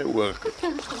trane in sy oë.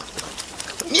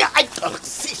 Nee, ag,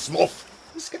 sis mof.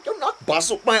 Skep jou nat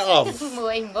bas op my af.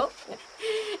 Mooi mop.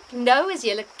 Nou is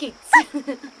jy kiets.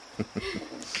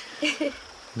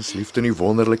 Dis liefde nie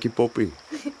wonderlikie Poppie.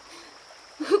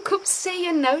 Hoekom sê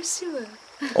jy nou so?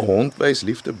 'n Hond wys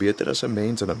liefde beter as 'n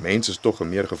mens en 'n mens is tog 'n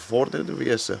meer gevorderde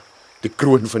wese. Die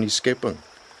kroon van die skepping.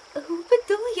 Hoe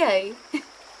bedoel jy?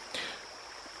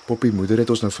 Poppie moeder het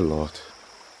ons nou verlaat.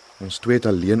 Ons twee het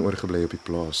alleen oorgebly op die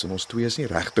plaas en ons twee is nie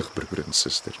regtig broer en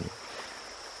suster nie.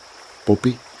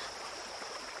 Poppie,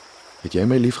 het jy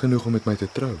my lief genoeg om met my te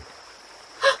trou?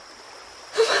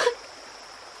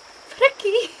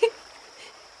 Frikkie,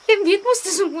 jy weet mos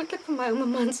dis onmoontlik vir my om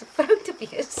 'n man se vrou te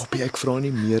wees. Poppie, ek vra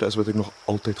nie meer as wat ek nog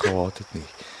altyd gehaat het nie.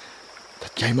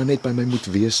 Dat jy maar net by my moet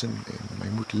wees en my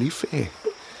moet lief hê.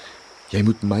 Jy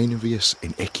moet myne wees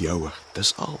en ek joue,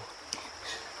 dis al.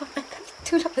 Ek kan nie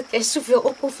toelaat dat jy soveel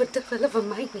opoffer ter wille van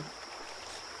my nie.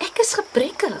 Ek is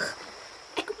gebrekkig.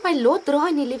 Ek moet my lot dra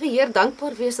en die liewe Heer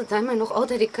dankbaar wees dat hy my nog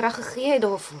altyd die krag gegee het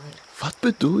daarvoor. Wat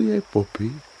bedoel jy,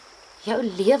 Poppie? Jou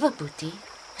lewe, Boetie,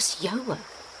 is joue.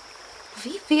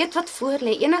 Wie weet wat voor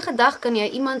lê. Enige dag kan jy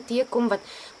iemand teekom wat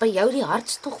by jou die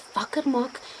hartstog wakker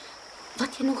maak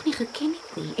wat jy nog nie geken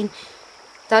het nie. En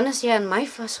dan is jy aan my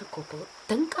vasgekoppel.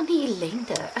 Dink aan die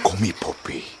ellende. Kom hier,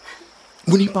 Poppie.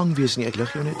 Moenie bang wees nie, ek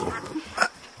lig jou net op.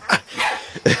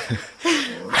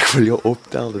 Ek wil jou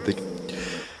optel dat ek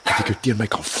jou teen my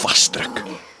kan vasdruk,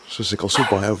 soos ek al so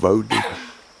baie wou doen.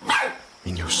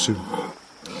 En jou soen.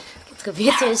 Ek het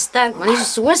geweet jy is sterk, maar nie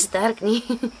so sterk nie.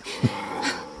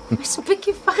 Is 'n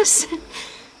bietjie vas.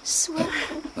 So.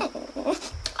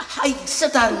 Hy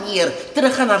sit daar neer,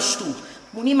 terug in haar stoel.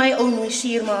 Moenie my ou nooi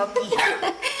seer maak nie.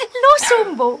 Los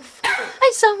hom, Bof.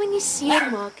 Hy sal my nie seer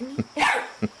maak nie.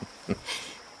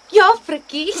 Ja,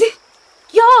 Frikkie.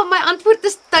 Ja, my antwoord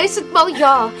is 1000-mal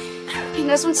ja. En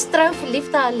as ons trou vir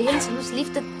liefde alleen, sal ons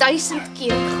liefde 1000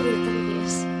 keer groter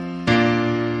wees.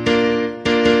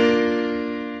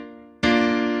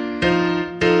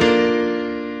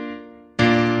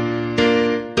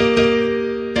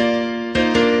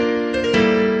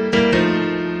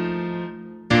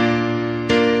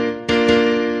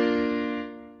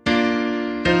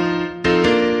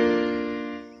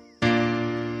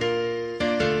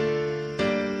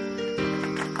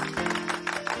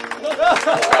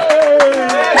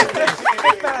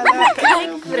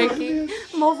 Kyk, Frikkie,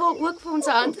 Mof wil ook vir ons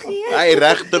 'n hand gee. Hy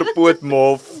regterpoot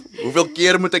mof. Hoeveel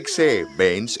keer moet ek sê?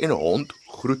 Mens en hond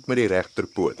groet met die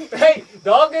regterpoot. Hey,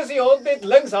 dalk is die hond net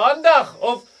linkshandig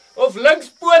of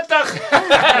linkspotig.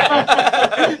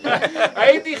 Hy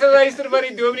het nie geluister wat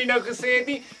die dominee nou gesê het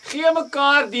nie. Gee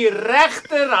mekaar die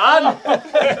regterhand.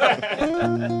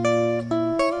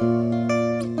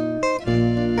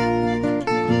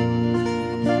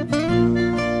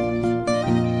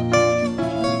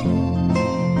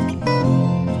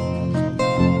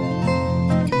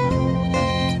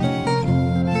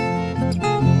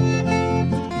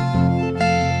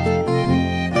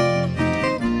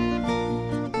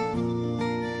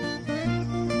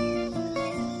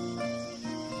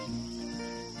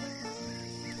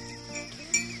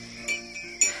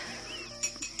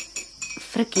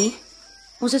 Frikkie,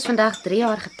 ons is vandag 3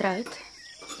 jaar getroud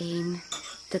en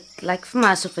dit lyk vir my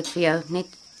asof dit vir jou net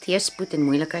teenspoed en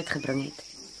moeilikheid gebring het.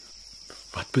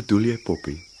 Wat bedoel jy,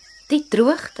 Poppie? Die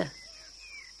droogte.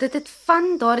 Dit het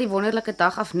van daardie wonderlike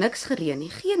dag af niks gereën nie,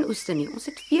 geen oeste nie. Ons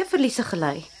het veeverliese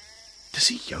gely. Dis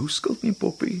nie jou skuld nie,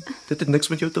 Poppie. Dit het niks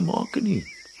met jou te maak nie.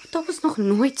 Daar was nog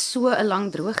nooit so 'n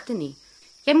lang droogte nie.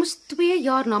 Jy moes 2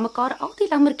 jaar na mekaar al die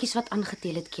lammetjies wat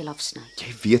aangeteel het keel afsny.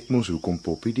 Jy weet mos hoekom,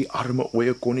 Poppie, die arme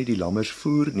oeye kon nie die lammers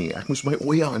voer nie. Ek moes my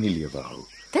oeye aan die lewe hou.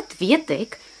 Dit weet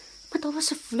ek, maar daar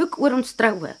was 'n vloek oor ons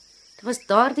troue. Dit was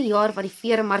daardie jaar wat die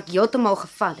veeremark heeltemal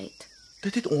geval het.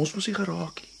 Dit het ons mos nie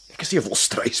geraak nie. Ek is nie 'n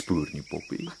volstrysboer nie,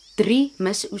 Poppie. 3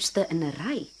 misoeste in 'n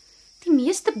ry. Die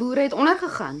meeste boere het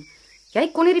ondergegaan.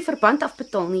 Jy kon nie die verband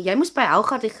afbetaal nie. Jy moes by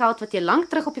Helga die geld wat jy lank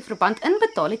terug op die verband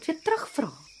inbetaal het weer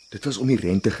terugvra. Dit was om die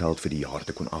rentegeld vir die jaar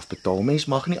te kon afbetaal. Mens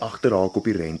mag nie agterraak op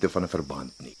die rente van 'n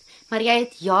verband nie. Maar jy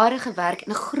het jare gewerk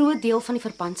en 'n groot deel van die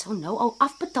verband sou nou al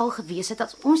afbetaal gewees het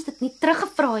as ons dit nie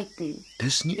teruggevra het nie.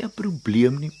 Dis nie 'n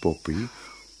probleem nie, Poppie.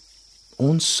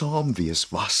 Ons saamwees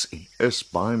was en is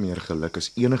baie meer geluk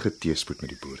as enige teenspoed met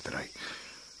die boerdery.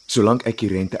 Solank ek die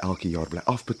rente elke jaar bly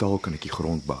afbetaal, kan ek die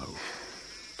grond behou.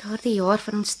 Daardie jaar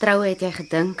van ons troue het jy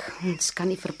gedink, ons kan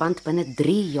die verband binne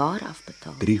 3 jaar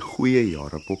afbetaal. 3 goeie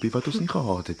jare, Poppie, wat ons nie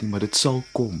gehad het nie, maar dit sal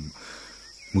kom.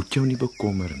 Moet jou nie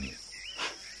bekommer nie.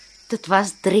 Dit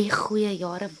was 3 goeie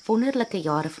jare, wonderlike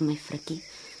jare vir my Frikkie.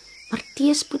 Maar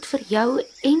teenspoed vir jou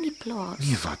en die plaas.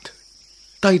 Nee, wat?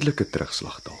 Tydelike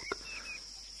terugslag dalk.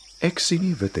 Ek sien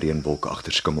nie wit reënwolke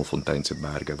agter Skimmelfontein se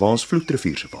berge waar ons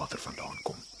vloedrivier se water vandaan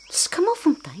kom.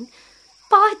 Skimmelfontein?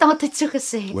 Pa het altyd so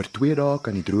gesê. Oor 2 dae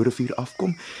kan die droë rivier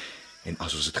afkom en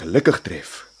as ons dit gelukkig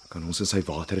tref, kan ons in sy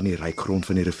water in die ryk grond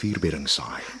van die rivierbedding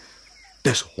saai.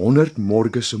 Dis 100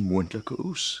 morge se moontlike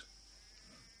oes.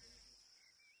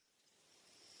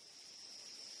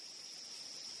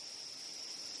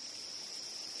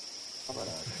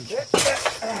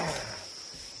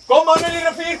 Kom man in die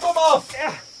rivier, kom af!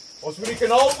 Ons moet die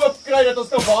kanaal oop kry dat ons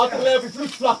nou water lê op die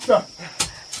vloedvlakte.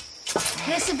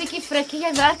 Dis 'n bietjie Frikkie,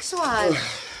 jy werk so hard.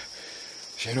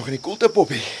 Is jy nog in die koelte,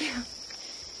 Poppie?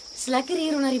 Dis lekker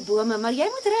hier onder die bome, maar jy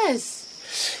moet rus.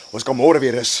 Ons kan môre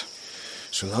weer rus.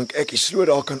 Solank ek die sloot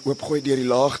daar kan oopgooi deur die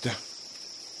laagte.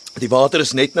 Die water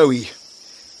is net nou hier.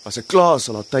 As ek klaar is,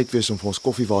 sal daar tyd wees om vir ons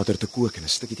koffiewater te kook en 'n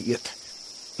stukkie te eet.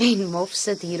 En Mof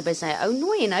sit hier by sy ou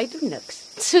nooi en hy doen niks,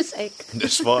 soos ek.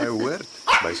 Dis waar hy hoort.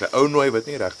 By sy ou nooi wat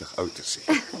nie regtig oud is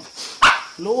nie.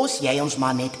 Los jy ons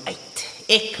maar net uit.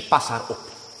 Ek pas haar op.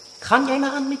 Gaan jy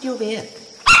maar aan met jou werk.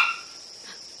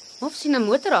 Mof sien 'n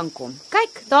motor aankom.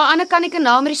 Kyk, daar aan die kant die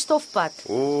kanaal met die stofpad.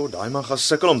 O, daai man gaan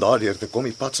sukkel om daardeur te kom.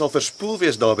 Die pad sal verspoel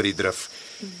wees daar by die drif.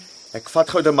 Ek vat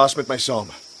gou Damas met my saam.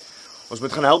 Ons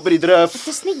moet gaan help by die drif. Dit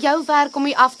is nie jou werk om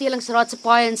die afdelingsraad se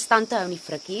paaie in stand te hou nie,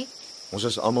 Frikkie. Ons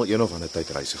is almal een of ander tyd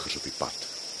reisigers op die pad.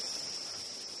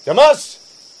 Damas,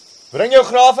 bring jou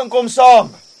graaf en kom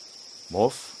saam.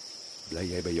 Mof, bly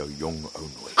jy by jou jong ou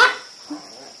nooi.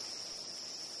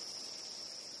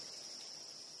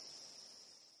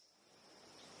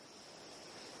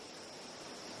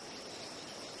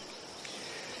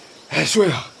 So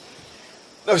ja,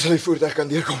 nou sal die voertuig kan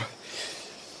deurkom.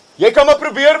 Jy kan maar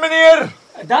probeer, meneer.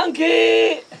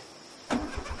 Dankie.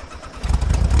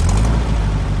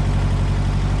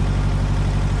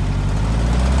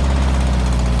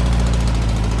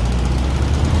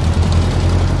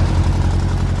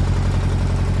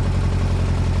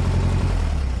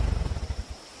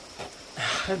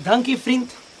 Dankie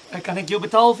vriend. Kan ek jou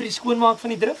betaal vir die skoonmaak van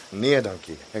die drif? Nee,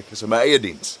 dankie. Ek is in my eie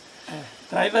diens.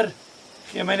 Drywer,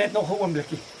 gee my net nog 'n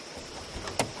oombliekie.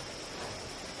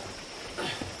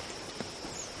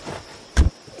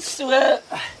 So,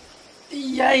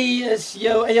 jy is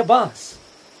jou eie baas.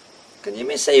 Kan jy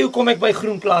my sê hoekom ek by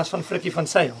Groenplaas van Frikkie van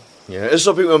Zyl? Jy is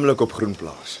op die oomblik op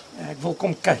Groenplaas. Ek wil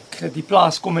kom kyk. Die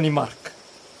plaas kom in die mark.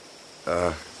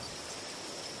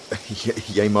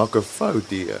 Jy maak 'n fout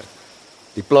hier.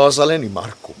 Die plaas sal in die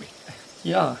mark kom nie.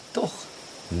 Ja, tog.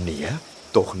 Nee,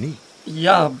 tog nie.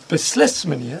 Ja, beslis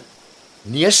meneer.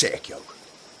 Nee, sê ek jou.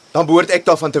 Dan behoort ek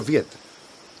daarvan te weet.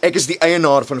 Ek is die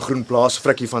eienaar van Groenplaas,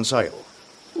 Frikkie van Zyl.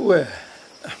 O.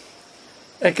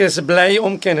 Ek is bly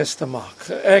om kennis te maak.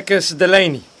 Ek is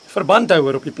Delaney,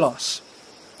 verbandhouer op die plaas.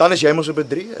 Dan is jy mos 'n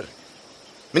bedrieger.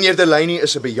 Meneer Delaney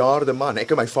is 'n bejaarde man.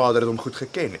 Ek en my vader het hom goed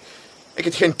geken. Ek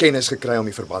het geen kennis gekry om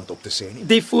die verband op te sê nie.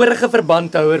 Die vorige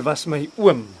verbandhouer was my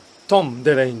oom, Tom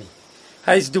Delaney.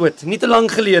 Hy is dood, nie te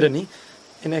lank gelede nie.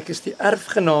 En ek is die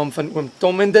erfgenaam van oom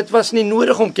Tom en dit was nie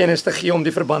nodig om kennis te gee om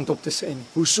die verband op te sê nie.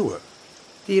 Hoe so?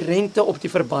 Die rente op die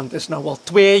verband is nou al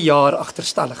 2 jaar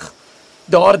agterstallig.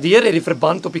 Daardeur het die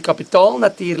verband op die kapitaal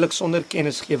natuurlik sonder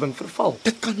kennisgewing verval.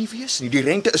 Dit kan nie wees nie. Die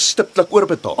rente is stiptelik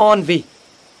oorbetaal. Aan wie?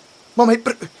 Maar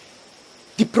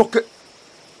die prokke.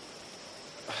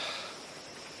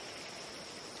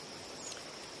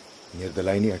 Meneer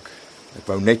Delaney, ek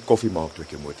wou net koffie maak toe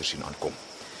ek jou motor sien aankom.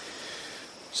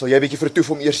 Sal jy 'n bietjie vertoef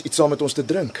om eers iets saam met ons te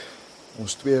drink?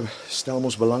 Ons twee stel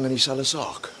ons belang in dieselfde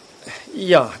saak.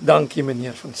 Ja, dankie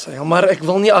meneer van Zyl, maar ek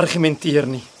wil nie argumenteer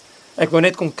nie. Ek wou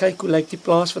net kom kyk hoe lyk die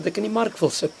plaas wat ek in die mark wil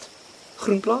sit.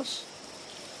 Groenplaas?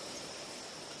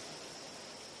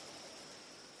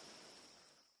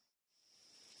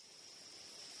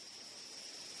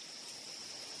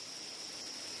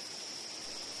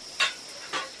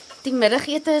 Die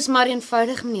middagete is maar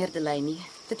eenvoudig, meneer Delaney.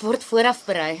 Dit word vooraf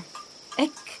berei.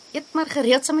 Ek eet maar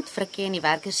gereeld saam met Frikkie en die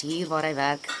werkers hier waar hy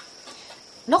werk.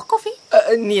 Nog koffie?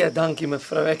 Nee, dankie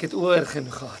mevrou, ek het oor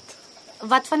genoeg gehad.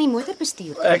 Wat van die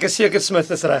motorbestuur? Ek is seker Smith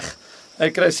is reg. Hy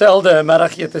kry selde 'n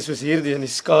middagete soos hierdie in die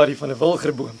skadu van 'n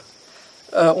wilgerboom.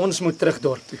 Ons moet terug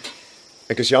dorp toe.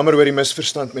 Ek is jammer oor die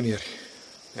misverstand, meneer.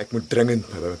 Ek moet dringend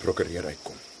by my prokureur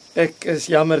uitkom. Ek is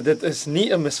jammer, dit is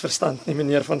nie 'n misverstand nie,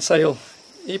 meneer van Zyl.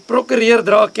 Die prokureur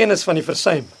dra kennis van die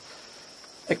versuim.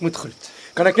 Ek moet groet.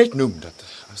 Kan ek net noem dat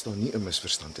as daar nie 'n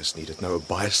misverstand is nie, dit nou 'n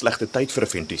baie slegte tyd vir 'n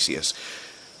ventisie is.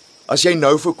 As jy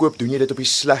nou verkoop, doen jy dit op die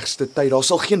slegste tyd. Daar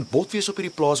sal geen bod wees op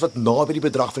hierdie plaas wat naby die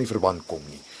bedrag van die verband kom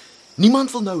nie.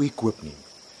 Niemand wil nou hier koop nie.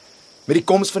 Met die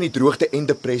koms van die droogte en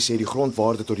depressie het die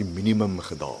grondwaarde tot die minimum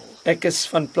gedaal. Ek is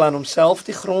van plan om self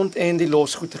die grond en die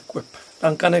losgoed te koop.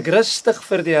 Dan kan ek rustig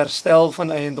vir die herstel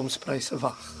van eiendomspryse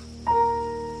wag.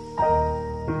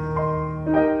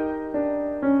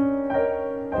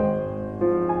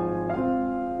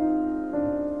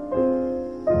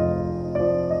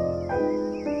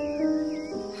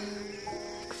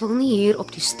 Ek wil nie hier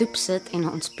op die stoep sit en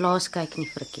na ons plaas kyk nie,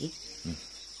 Frikkie.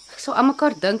 Ek sou aan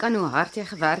mekaar dink aan hoe hard jy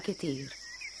gewerk het hier.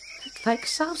 Dit lyk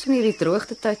selfs in hierdie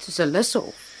droogte tyd soos 'n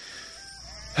lussel.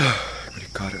 Ek moet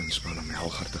die kar inspann om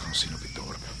Helgard te gaan sien op die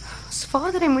dorp. As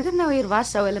vader en moeder nou hier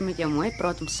was, sou hulle met jou mooi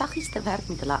praat om saggies te werk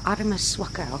met hulle arme,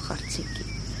 swakke Helgard-seetjie.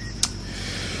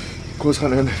 Kom ons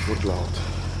gaan in, het word laat.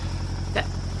 Ja,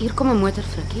 hier kom 'n motor,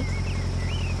 Frikkie.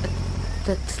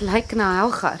 Dit lyk na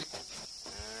Helgard.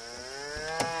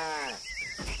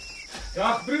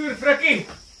 Dag broer Frikkie.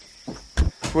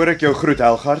 Voor ek jou groet,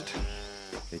 Helgard,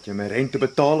 het jy my rente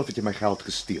betaal of het jy my geld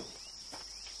gesteel?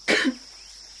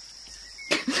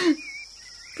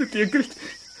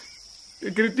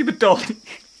 Ek het dit nie betaal nie.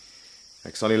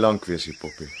 Ek sal nie lank wees hier,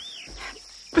 Poppie.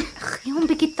 Gee hom 'n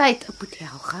bietjie tyd, ou boetie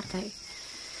Helgard. Hy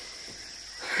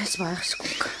is baie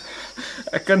geskok.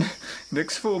 Ek kan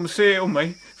niks vir hom sê om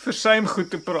my versuim goed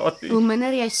te praat nie. Hoe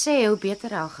minder jy sê, hoe beter,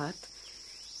 Helgard.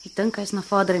 Ek dink hy's na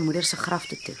vader en moeder se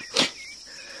grafte toe.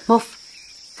 Mof,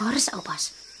 waar is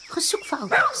oupas? Gaan soek vir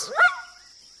oupas.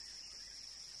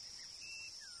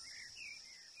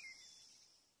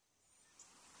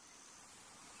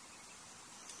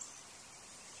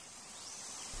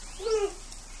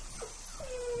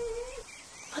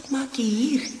 Wat maak jy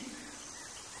hier?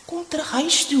 Kom terug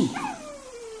huis toe.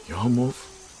 Ja, Mof.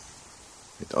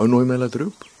 Het ou nooit my laat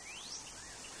roep?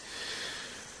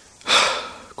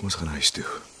 Kom ons gaan huis toe.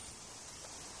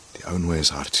 Die ou nooi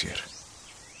is hartseer.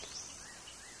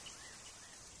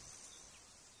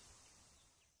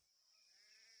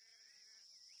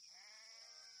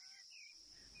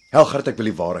 Helgard, ek wil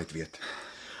die waarheid weet.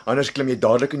 Anders klim jy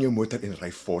dadelik in jou motor en ry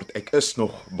voort. Ek is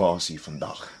nog baas hier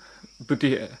vandag.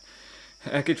 Boetie,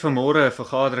 ek het vanmôre 'n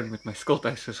vergadering met my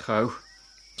skuldeisers gehou.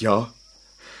 Ja,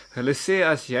 Hulle sê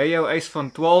as jy jou eis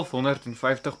van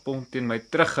 £1250 teen my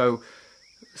terughou,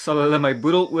 sal hulle my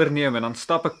boedel oorneem en dan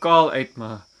stap ek kaal uit,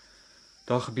 maar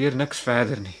daar gebeur niks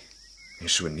verder nie. en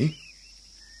so nie.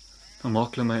 Dan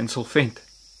maak hulle my insolvent.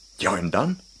 Ja, en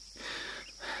dan?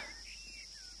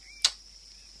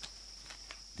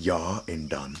 Ja, en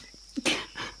dan?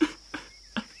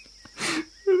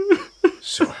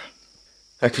 So,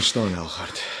 ek verstaan,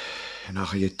 Helgard. En dan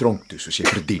gaan jy tronk toe, soos jy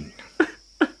verdien.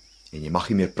 En jy mag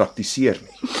nie meer praktiseer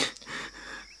nie.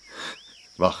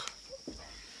 Wag.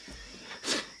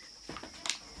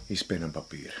 Hier is pen en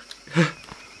papier.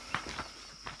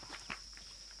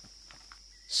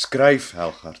 Skryf,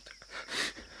 Helgard.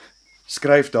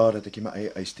 Skryf daar dat ek my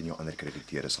eie eis teen jou ander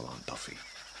krediteure sal handhaaf.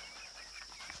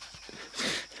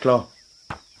 Klaar.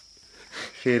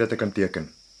 Gee dat ek kan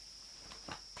teken.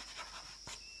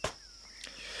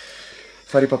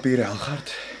 Vat die papiere,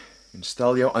 Helgard, en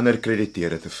stel jou ander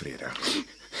krediteure tevrede.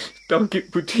 Dankie,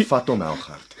 boetie. Vat hom,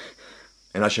 Helgard.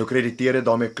 En as jou krediteure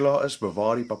daarmee klaar is,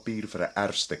 bewaar die papier vir 'n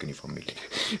erfstuk in die familie.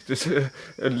 Dit is 'n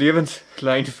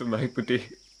lewenslyn vir my,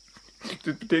 boetie.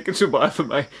 Dit beteken so baie vir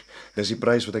my. Dis die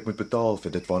prys wat ek moet betaal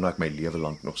vir dit waarna ek my lewe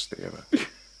lank nog strewe.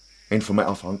 En vir my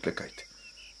afhanklikheid.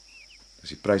 Dis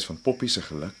die prys van Poppie se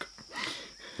geluk.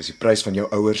 Dis die prys van jou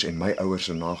ouers en my ouers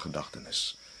se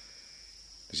nagedagtenis.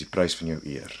 Dis die prys van jou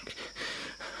eer.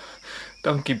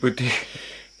 Dankie, boetie.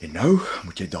 En nou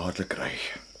moet jy dadelik ry.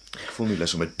 Ek voel nie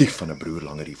lus om 'n dief van 'n broer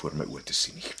langer hier voor my oë te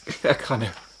sien nie. Ek gaan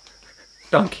nou.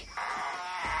 Dankie.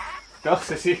 Dag,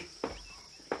 sussie.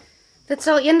 Dit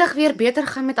sal eendag weer beter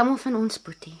gaan met almal van ons,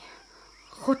 Boetie.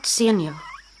 God seën jou.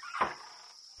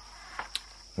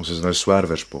 Ons is nou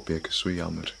swerwers, Poppie, ek is so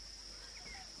jammer.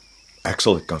 Ek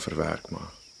sal dit kan verwerk, maar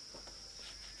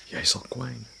jy sal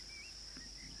kwyn.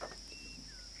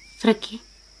 Frikkie,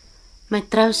 my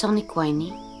trou sal nie kwyn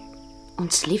nie.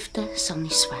 Ons liefde sal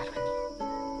nie swerwe nie.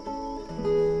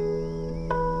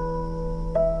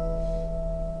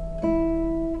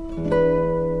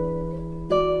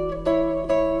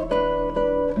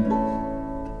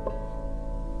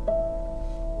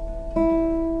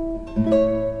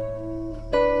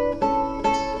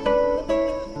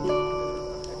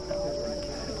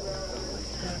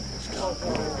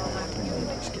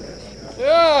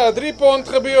 Ja, 3 pond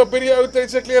gebeur op hierdie ou tyd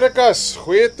se klerekas.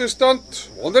 Goeie toestand,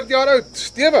 100 jaar oud,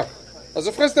 stewig.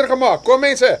 Asof gister gemaak. Kom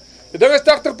mense, die ding is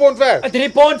 80 pond werd.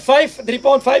 3 pond 5, 3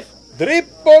 pond 5. 3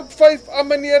 pond 5 aan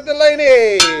meneer De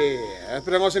Leyne. Dit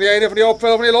bring ons aan die einde van die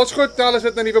opvel van die losgoed. Alles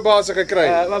het 'n nuwe baas gekry.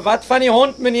 Wat van die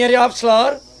hond, meneer die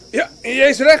afslaer? Ja,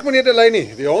 jy's reg meneer De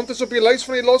Leyne. Die hond is op die lys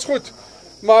van die losgoed.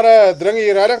 Maar dring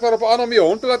jy regtig daarop aan om die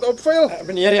hond te laat opvuil?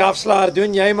 Meneer die afslaer,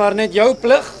 doen jy maar net jou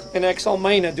plig en ek sal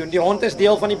myne doen. Die hond is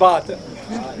deel van die bate.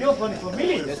 Deel van die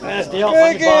familie. Dit is deel van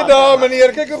die bate. Kyk daar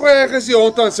meneer, kyk hoe reg is die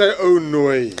hond aan sy ou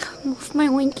nooi. Moef my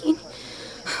hondjie.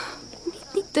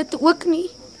 Nie dit ook nie.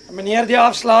 Meneer die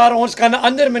afslaer, ons kan 'n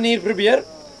ander manier probeer.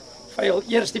 Vuil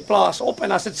eers die plaas op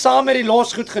en as dit saam met die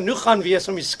losgoed genoeg gaan wees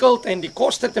om die skuld en die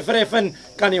koste te verheffen,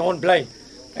 kan die hond bly.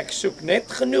 Ek soek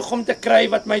net genoeg om te kry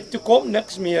wat my toekom,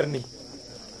 niks meer nie.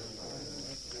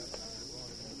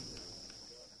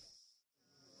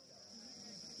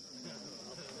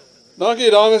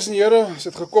 Dankie dames en here, ons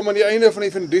het gekom aan die einde van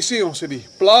die fundisie. Ons het die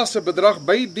plaas se bedrag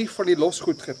by die van die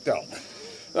losgoed getel.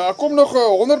 Nou, kom nog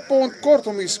 100 pond kort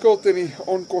om die skuld en die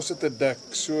onkoste te dek.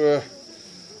 So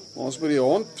ons moet die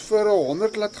hond vir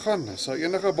 100 laat gaan. Is daar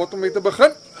enige bod om mee te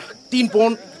begin? 10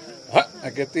 pond. Ha,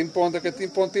 ek het 10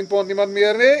 pond, niemand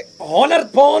meer nie.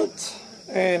 100 pond.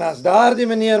 En as daardie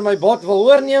meneer my bod wil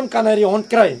oorneem, kan hy die hond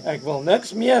kry. Ek wil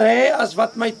niks meer hê as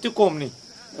wat my toekom nie.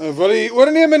 Wil hy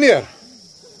oorneem meneer?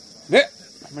 Nee,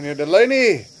 meneer De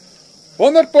Leyne.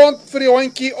 100 pond vir die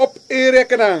hondjie op u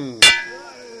rekening.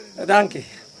 Dankie.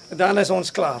 Dan is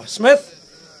ons klaar. Smith,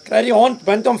 kry die hond,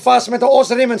 bind hom vas met 'n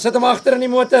osrem en sit hom agter in die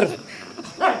motor.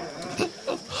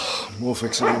 Of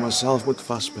ek sal hom myself moet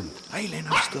vasbind. Hy lê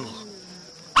nou stil.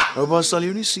 Ouma sal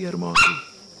jou nie seermaak nie.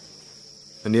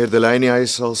 Meneer De Leyne, hy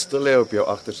sal stil lê op jou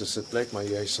agterste sitplek, maar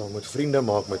jy sal moet vriende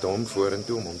maak met hom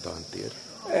vorentoe om hom te hanteer.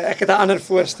 Ek het 'n ander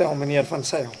voorstel, meneer van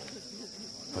Zyl.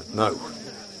 Wat nou?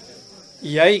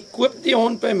 Jy koop die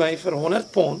hond by my vir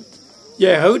 100 pond.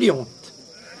 Jy hou die hond.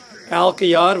 Elke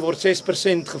jaar word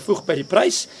 6% gevoeg by die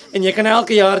prys en jy kan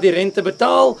elke jaar die rente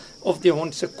betaal of die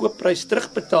hond se koopprys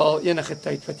terugbetaal enige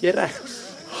tyd wat jy reg is.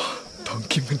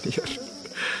 Dankie meneer.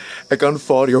 Ek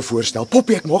aanvaar jou voorstel.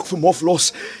 Poppie, ek maak vir Mof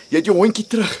los. Jy het jou hondjie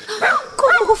terug.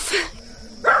 Kom Mof.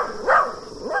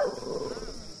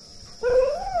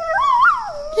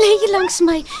 Lê hier langs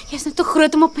my. Jy's net te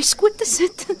groot om op my skoot te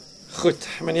sit. Goed,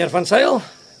 meneer van Zyl.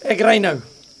 Ek ry nou.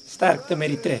 Sterkte met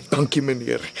die trek. Dankie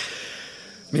meneer.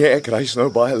 Nee, ek reis nou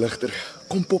baie ligter.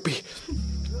 Kom Poppie.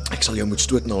 Ek sal jou moet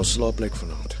stoot na ons slaapplek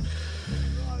vanaand.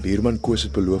 Buurman Koos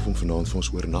het beloof om vanaand vir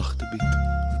ons oornag te bied.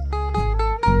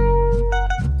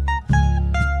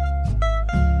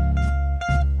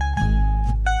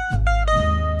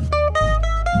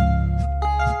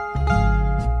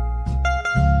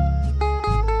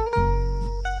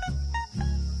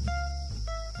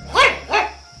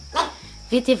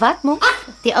 Weet jy wat, Mof?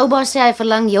 Die ou baas sê hy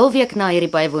verlang heel week na hierdie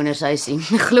bywonershuis sien.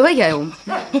 Glo jy hom?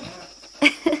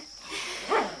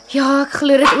 Ja, ek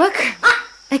glo dit ook.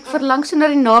 Ek verlang so na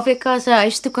die naweek as hy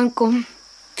huis toe kan kom.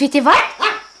 Weet jy wat?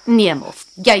 Nee, Mof,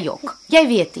 jy jok. Jy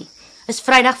weet nie. Is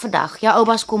Vrydag vandag. Jou ou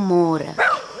baas kom môre.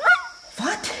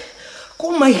 Wat?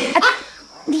 Kom my.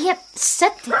 Nee,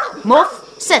 sit. Mof,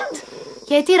 sit.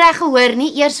 Jy het nie reg gehoor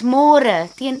nie. Eers môre.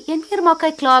 Teen 1:00 maak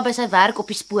hy klaar by sy werk op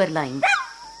die spoorlyn.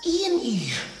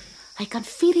 1:00. Hy kan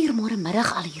 4:00 môre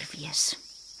middag al hier wees.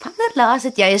 Wanneer laas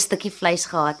het jy 'n stukkie vleis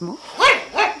gehad, Mof?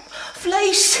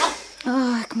 Vleis.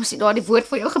 Ek moes nie daardie woord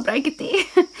vir jou gebruik het nie.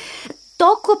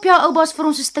 Dalk koop jou ou baas vir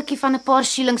ons 'n stukkie van 'n paar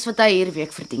shillings wat hy hierdie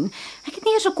week verdien. Ek het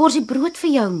nie eers 'n korsie brood vir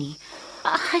jou nie.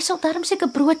 Hy sal darm seker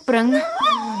brood bring.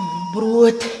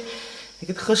 Brood. Ek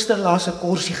het gister laas 'n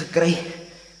korsie gekry.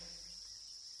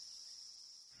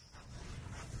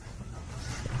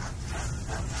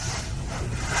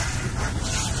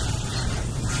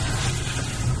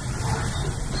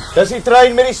 Dis die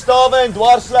trein met die stawe en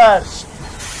dwarslers.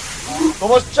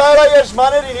 Kom ons chara eers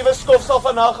manne, die nuwe skof sal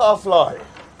vandag aflaai.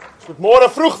 Ons moet môre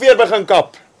vroeg weer begin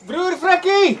kap. Broer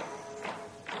Frikkie!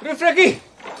 Broer Frikkie!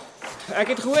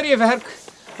 Ek het gehoor jy werk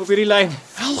op hierdie lyn.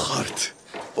 Helgard,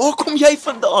 waar kom jy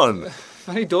vandaan?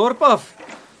 Van die dorp af.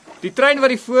 Die trein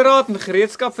wat die voorraad en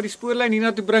gereedskap vir die spoorlyn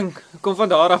hiernatoe bring, kom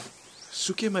van daar af.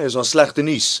 Soek jy my, is daar slegte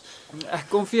nuus?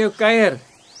 Ek kom vir jou kuier.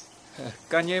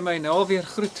 Kan jy my nou alweer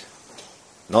groet?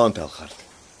 Naand, Helgard.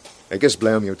 Ek is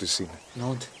bly om jou te sien.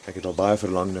 Naand. Ek het al baie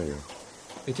verlang na jou.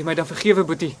 Het jy my dan vergewe,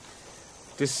 Boetie?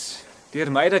 Dis deur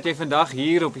my dat jy vandag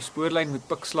hier op die spoorlyn moet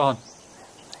pik slaan.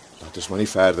 Laat ons maar nie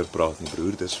verder praat nie,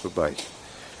 broer, dis verby.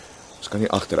 Ons kan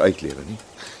nie agteruit lewe nie.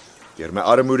 Deur my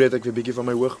armoede het ek weer bietjie van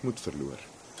my hoogmoed verloor.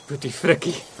 Boetie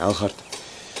Frikkie. Helgard,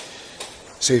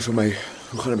 sê vir my,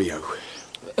 hoe gaan dit met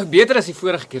jou? Beter as die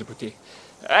vorige keer, Boetie.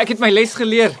 Ek het my les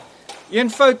geleer. Een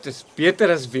fout is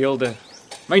beter as weelde.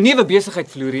 My nuwe besigheid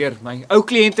floreer. My ou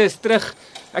kliënte is terug.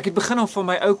 Ek het begin om van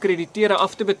my ou krediteure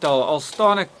af te betaal, al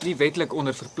staan ek nie wetlik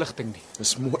onder verpligting nie.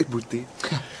 Dis mooi, Boetie.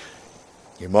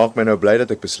 Jy maak my nou bly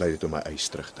dat ek besluit het om my eis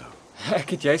terug te hou.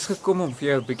 Ek het juis gekom om vir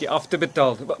jou 'n bietjie af te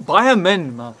betaal. Baie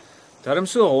min, maar daarom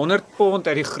so 100 pond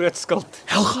uit die groot skuld.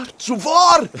 Helgard, so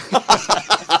waar?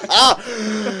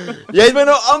 Jy het my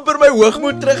nou amper my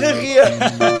hoogmoed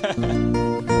teruggegee.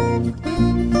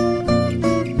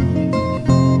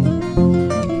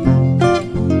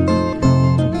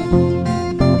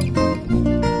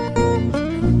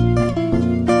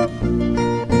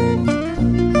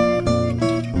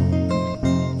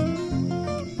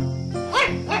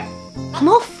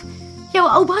 Mof, jou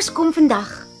oupas kom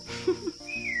vandag.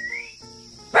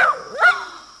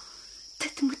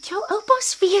 Dit moet jou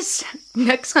oupas wees.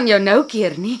 Niks gaan jou nou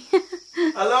keer nie.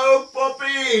 Hallo,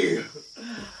 Poppie.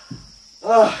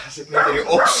 As ek net hierdie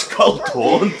opskuld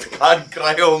hond kan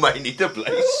kry om my nie te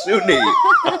bly soen nie.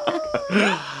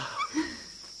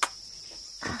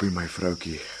 Poppie, my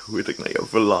vroutjie, hoe het ek na jou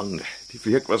verlang. Die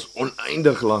week was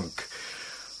oneindig lank.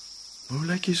 Hoe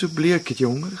lyk jy so bleek? Het jy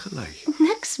honger gely?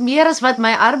 Niks meer as wat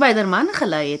my arbeiderman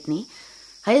gelei het nie.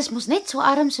 Hy is mos net so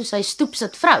arm soos sy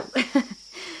stoepsit vrou.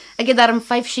 Ek het daarom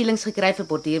 5 shillings gekry vir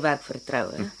borduurwerk vir 'n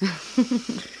troue.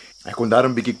 Ek kon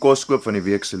daarom 'n bietjie kos koop van die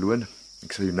week se loon.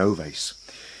 Ek sal jou nou wys.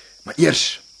 Maar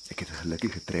eers, ek het 'n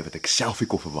gelukkige tref wat ek self nie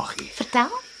kon verwag nie.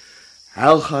 Vertel?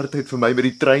 Helgard het vir my by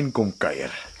die trein kom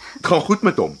kuier. Dit gaan goed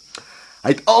met hom. Hy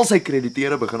het al sy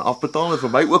krediteure begin afbetaal en vir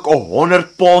my ook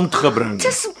 100 pond gebring.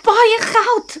 Dis baie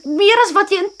geld, meer as wat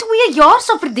jy in 2 jaar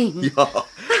sal verdien. Ja.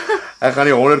 Ek gaan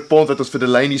die 100 pond wat ons vir die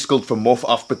lyn skuld vir MOF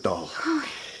afbetaal.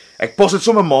 Ek pos dit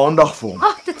sommer maandag vir hom.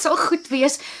 Ag, dit sal goed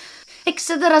wees. Ek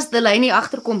sit er as Delaney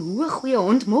agterkom hoe 'n goeie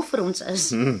hond Mof vir ons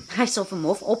is. Hy sal vir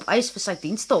Mof opeis vir sy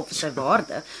dienste of vir sy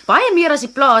waarde. Baie meer as die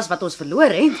plaas wat ons verloor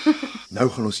het. Nou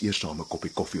gaan ons eers saam 'n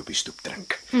koppie koffie op die stoep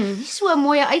drink. Nie so 'n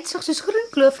mooi uitsig soos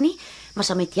Groenkloof nie, maar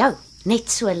saam met jou net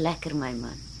so lekker, my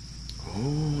man.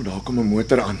 Daar kom 'n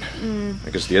motor aan.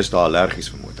 Ek is deesdae allergies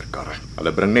vir motorkarre.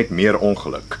 Hulle bring net meer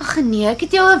ongeluk. Ag nee, ek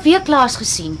het jou 'n week laas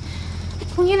gesien.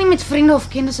 Ek kon jy nie met vriende of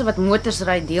kennisse wat motors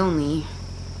ry deel nie.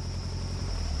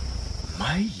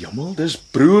 My jammel, dis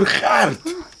broer Gert.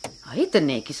 Hy het 'n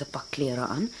netjies 'n pak klere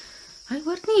aan. Hy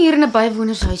hoort nie hier in 'n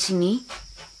bywonershuisie nie.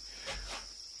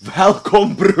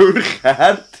 Welkom broer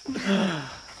Gert.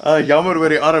 Jammer oor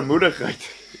die armoedigheid.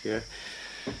 Jy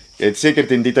het seker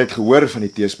teen die tyd gehoor van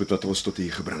die teenspoed wat ons tot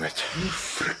hier gebring het.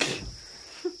 Frikkie.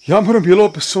 Jammer om julle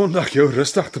op 'n Sondag jou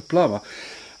rustig te pla, maar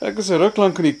ek is 'n ruk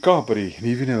lank in die Kaap by die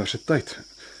Nuwe Universiteit.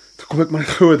 Toe kom ek maar 'n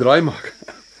goue draai maak.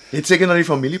 Jy het seker na die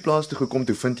familieplaas toe gekom,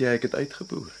 toe vind jy ek het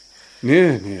uitgeboer.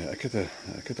 Nee, ek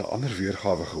het 'n ander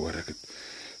weergawe gehoor. Ek het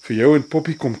vir jou en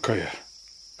Poppie kom kuier.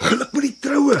 Geluk met die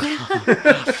troue.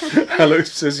 Hallo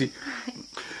sussie. Ek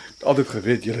het altyd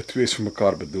geweet julle twee is vir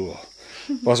mekaar bedoel.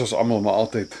 Was ons almal maar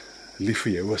altyd lief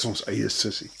vir jou as ons eie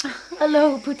sussie.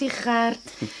 Hallo, Boetie Gert.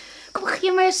 Kom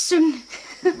gee my 'n soen.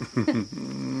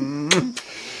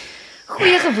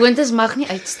 Goeie gewoontes mag nie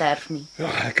uitsterf nie. Ja,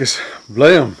 ek is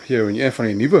bly om jou in een van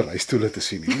die nuwe reistoele te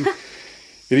sien.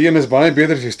 Hierdie een is baie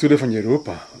beter as die stoele van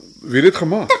Europa. Wie het dit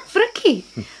gemaak? Frikkie.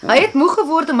 Hy het moeg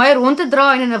geword om my rond te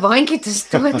dra en in 'n waantjie te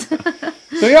stoot.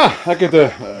 Nou ja, ek het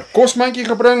 'n kosmandjie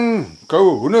gebring,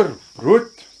 koue hoender, brood,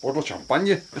 bottel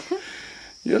champagne.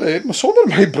 Julle het maar sonder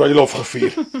my bruilof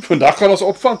gevier. Vandag gaan ons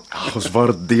opvang. Ons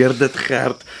waardeer dit,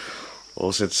 Gert.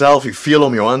 Ons het self nie veel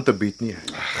om jou aan te bied nie.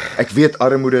 Ek weet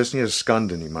armoede is nie 'n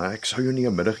skande nie, maar ek sou jou nie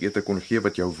 'n middagete kon gee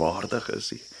wat jou waardig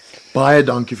is nie. Baie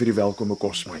dankie vir die welkome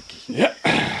kosmandjie. Ja,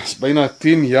 is byna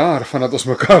 10 jaar vandat ons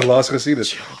mekaar laas gesien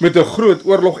het. Met 'n groot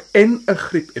oorlog en 'n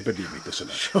griepepidemie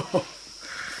tussenin.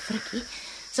 Frikkie,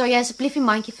 Sou jy asseblief die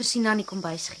mandjie vir Sina in die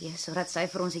kombuis gee, sodat sy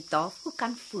vir ons die tafel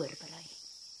kan voorberei?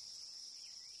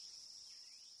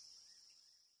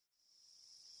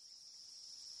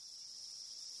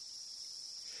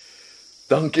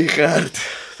 Dankie Gert.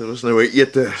 Dit was nou 'n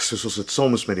ete soos ons dit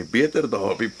soms met die beter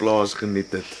daar op die plaas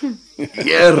geniet het.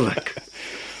 Heerlik.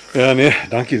 Ja nee,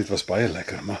 dankie, dit was baie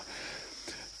lekker, maar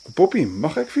Poppie,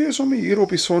 mag ek vir jou sommer hier op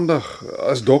die Sondag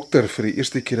as dokter vir die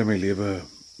eerste keer in my lewe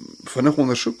vinnig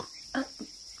ondersoek?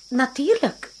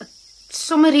 Natuurlik.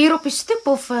 Sommer hier op die stoep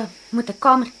of moet ek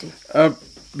kamer toe?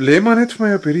 Lê maar net vir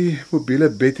my op hierdie mobiele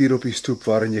bed hier op die stoep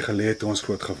waarin jy gelê het toe ons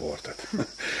groot geword het.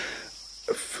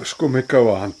 Verskoon my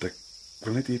koue hand. Ek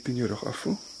wil net hier teen jou rug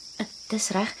afvoel. Dis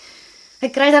reg.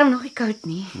 Ek kry daarom nog nie koud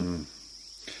nie.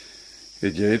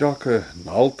 Het jy dalk 'n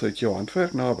naald uit jou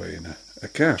handwerk naby en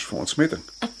 'n kers vir ontsmetting?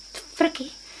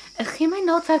 Frikkie, gee my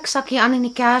naaldwerksakkie aan en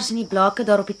die kers en die blake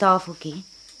daar op die tafeltjie.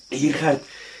 Hier Gert.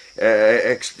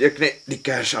 Ek steek net die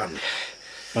kers aan.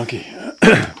 Dankie.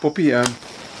 Poppie,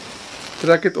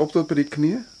 trek dit op tot by die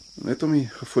knie, net om die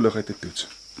gevoeligheid te toets.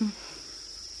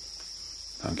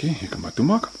 Dankie, jy kan maar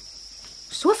toemaak.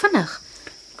 So vinnig.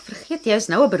 Ek vergeet jy is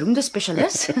nou 'n beroemde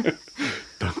spesialis.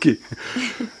 Dankie.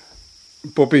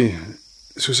 Poppie,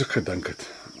 soos ek gedink het.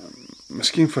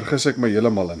 Miskien vergis ek my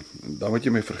heeltemal en dan moet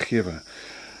jy my vergewe.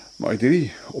 Maar uit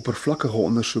hierdie oppervlakkige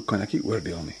ondersoek kan ek nie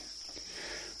oordeel nie.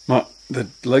 Maar dit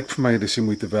lyk vir my dis die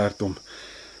moeite werd om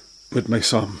met my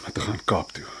saam te gaan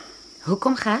Kaap toe.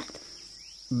 Hoekom, Gert?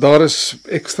 Daar is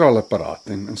ekstra apparaat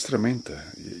en instrumente.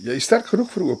 Jy is sterk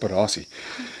genoeg vir 'n operasie.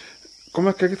 Kom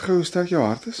ek kyk net gou hoe sterk jou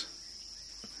hart is.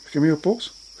 Gee my jou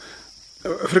pols.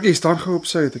 Frikkie, staan gou op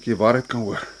sy dat ek die waarheid kan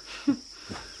hoor.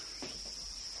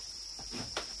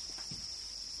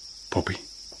 Poppie,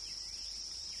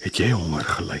 het jy honger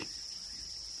gely?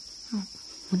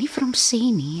 Moenie vir hom sê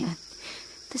nie.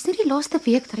 Dis net die laaste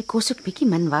week dat die kos ook bietjie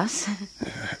min was.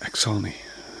 Ek sal nie.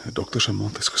 'n Dokter se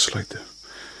mond is gesluit.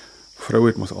 Vrou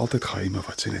het mos altyd geheime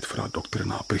wat sy net vir haar dokter en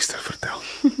haar priester vertel.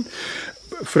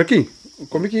 Frikkie,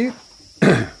 kom ek hier?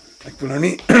 Ek wil nou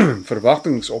nie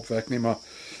verwagtinge opwek nie, maar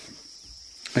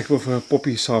ek wil vir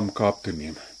Poppie saam Kaap toe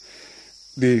neem.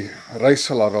 Die reis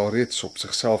sal haar alreeds op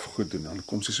sigself goed doen, dan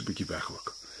kom sy so 'n bietjie weg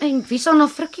ook. En wie sal na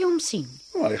Frikkie omsien?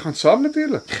 Nou, hy gaan saam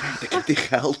natuurlik. Ek het nie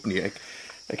geld nie.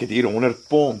 Ek het hier 100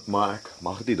 pond, maar ek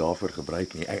mag dit nie daarvoor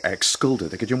gebruik nie. Ek skuld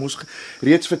dit. Ek het jou mos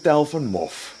reeds vertel van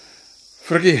MOF.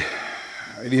 Frikkie,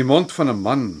 uit die mond van 'n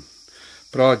man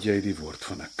praat jy die woord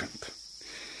van 'n kind.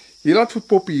 Jy laat vir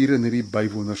Poppie hier in hierdie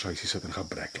bywonershuisie sit en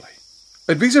gebrek ly.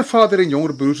 Uit wie se vader en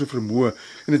jonger broer se vermoë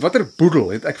en uit watter boedel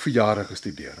het ek vir jare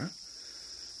gestudeer, hè?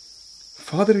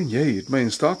 Vader en jy het my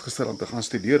in staat gestel om te gaan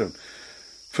studeer en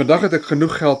vandag het ek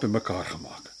genoeg geld mekaar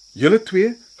gemaak. Julle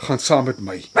twee gaan saam met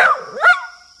my.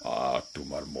 Toe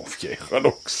maar mof, jy gaan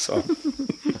ook saam.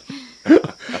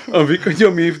 En wie kan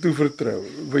jou meer toe vertrou?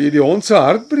 Wil jy die hond se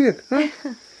hart breek, hè?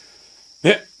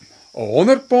 Nee, 'n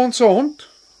 100 pond se hond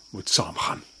moet saam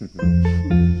gaan.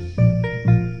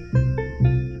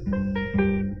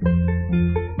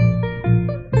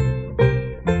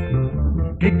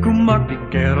 Kyk hoe maak die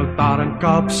kerel daar in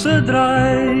Kaapse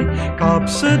draai,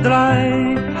 Kaapse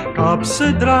draai,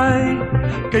 Kaapse draai.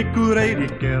 Kyk hoe ry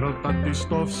die kerel dat die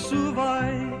stof so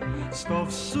waai,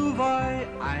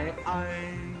 ai.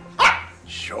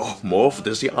 Sjoe, MOF,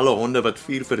 dis nie alle honde wat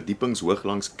 4 verdiepings hoog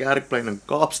langs Kerkplein in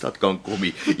Kaapstad kan kom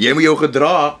nie. Jy moet jou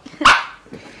gedra.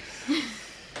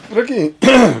 Frikkie,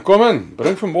 kom in,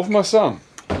 bring vir MOF maar saam.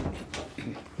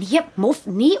 Nee, MOF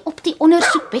nie op die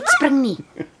ondersoekbed spring nie.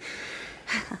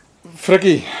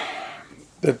 Frikkie,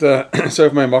 dit sou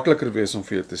vir my makliker wees om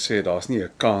vir jou te sê daar's nie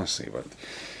 'n kans nie, want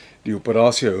die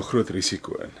operasie hou 'n groot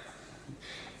risiko in.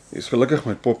 Jy is gelukkig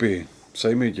met Poppie,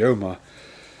 sy met jou, maar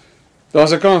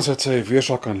daar's 'n kans dat sy weer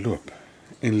sal kan loop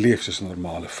en leef soos 'n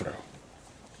normale vrou.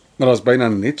 Maar daar's byna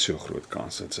net so groot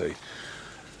kans dat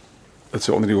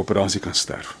sy onder die operasie kan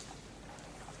sterf.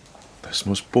 Dis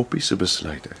mos Poppie se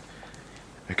besluit.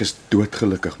 Ek is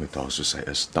doodgelukkig met haar soos sy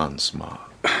is tans, maar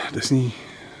dis nie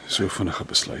so vinnige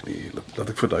besluit nie, laat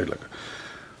ek verduidelik.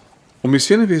 Om die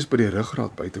senuwees by die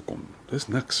ruggraat by te kom, dis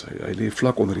niks. Hy lê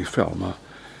vlak onder die vel, maar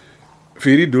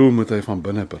vir hierdie doel moet hy van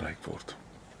binne bereik word.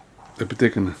 Dit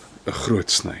beteken 'n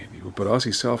groot sny. Die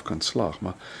operasie self kan slaag,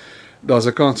 maar daar's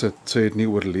 'n kans dat sy dit nie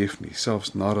oorleef nie,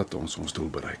 selfs nadat ons doel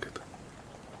bereik het.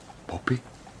 Poppie,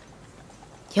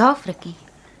 Ja, Frikkie.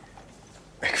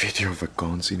 ek weet jou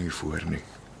vakansie nie voor nie.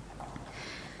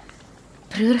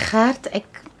 Broer Gert, ek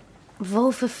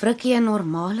wil vir Frikkie 'n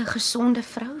normale, gesonde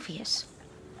vrou wees.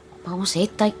 Maar ons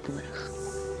het tyd nodig.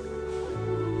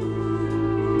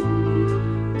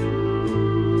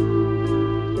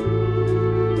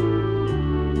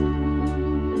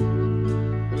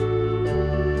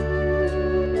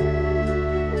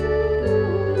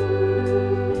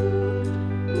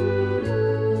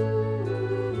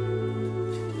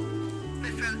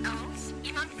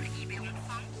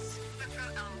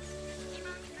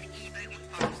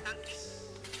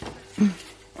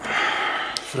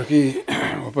 Frikkie,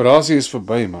 operasie is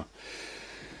verby, maar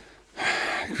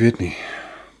ek weet nie.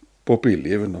 Poppie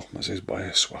lewe nog, maar sy is baie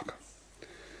swak.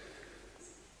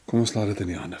 Kom ons laat dit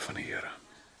in die hande van die Here.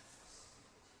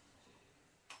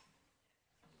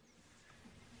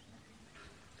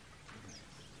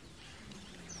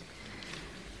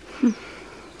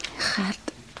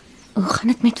 Gert, hoe gaan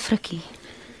dit met Frikkie?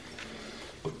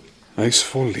 Hy is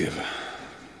vol lewe.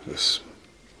 Dis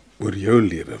oor jou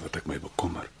lewe wat ek my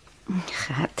bekommer.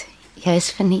 Gert, jy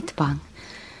is verniet bang.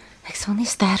 Ek sal nie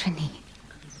sterwe nie.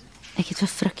 Ek het vir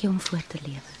Frikkie om voor te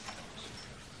lewe.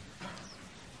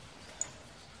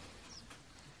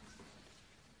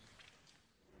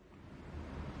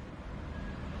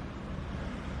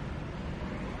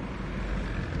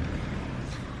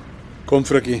 Kom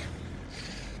Frikkie,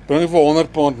 bring vir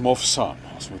 100 pond MOF saam.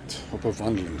 Ons moet op 'n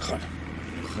wandeling gaan.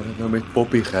 Hoe gaan dit nou met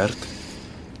Poppie, Gert?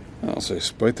 Ja, sy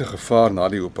is buite gevaar na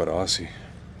die operasie.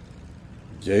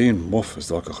 Jy en MOF is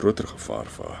dalk 'n groter gevaar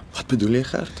vir haar. Wat bedoel jy,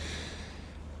 Gert?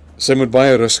 Sy moet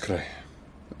baie rus kry.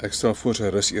 Ek stel voor sy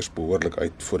rus eers behoorlik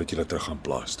uit voordat jy terug gaan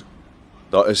plaas toe.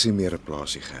 Daar is nie meer 'n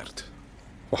plaasie, Gert.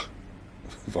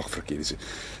 Wag Frikkie,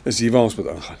 dis hier waar ons moet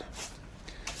aangaan.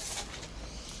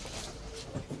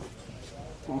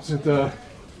 Ons het 'n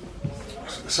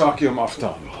saakie om af te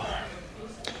handel.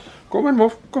 Kom in,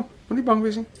 MOF, kom. Moenie bang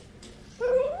wees nie.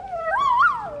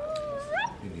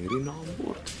 En hierdie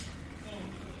naambord.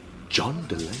 John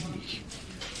Delaney.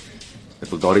 Ek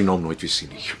wil daardie naam nooit weer sien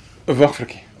nie. Wag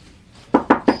Frikkie.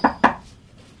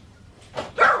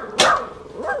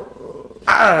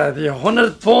 Die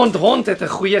 100 pond hond het 'n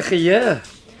goeie geheue.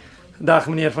 Dag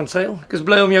meneer van Zyl, ek is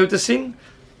bly om jou te sien.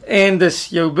 En dis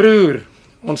jou broer.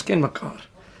 Ons ken mekaar.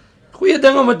 Goeie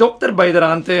ding om 'n dokter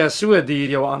byderhand te hê as so 'n dier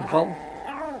jou aanval.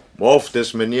 MOF,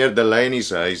 dis meneer Delaney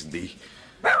se huis die.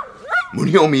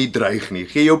 Moenie hom hier dreig nie.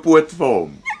 Gee jou poot vir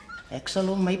hom. Ek sal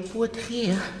hom my poot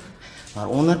gee, maar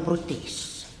onder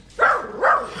protes.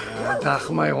 Dag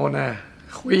my honde.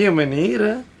 Goeie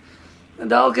maniere. En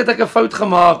dalk het ek 'n fout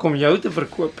gemaak om jou te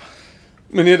verkoop.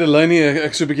 Meneer Delaney,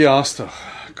 ek so 'n bietjie haastig.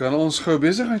 Kan ons gou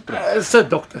besigheid praat? Sit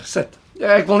dokter, sit.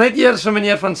 Ja, ek wil net eers vir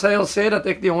meneer van Zyl sê dat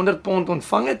ek die 100 pond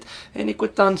ontvang het en die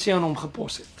kwitansie aan hom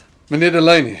gepos het. Meneer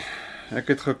Delaney, ek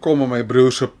het gekom om my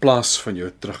broer se plaas van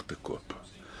jou terug te koop.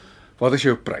 Wat is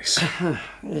jou prys?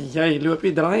 Jy loop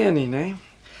nie draaie nie, né?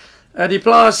 Die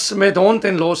plaas met hond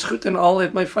en losgoed en al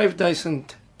het my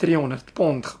 5300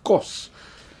 pond gekos.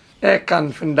 Ek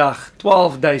kan vandag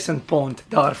 12000 pond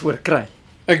daarvoor kry.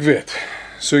 Ek weet.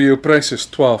 So jou prys is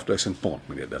 12000 pond,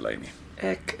 meneer Delaney.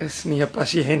 Ek is nie 'n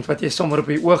pasiënt wat jy sommer op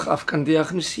die oog af kan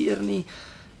diagnoseer nie.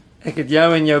 Ek het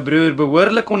jou en jou broer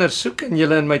behoorlik ondersoek en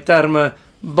julle in my terme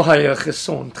baie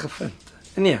gesond gevind.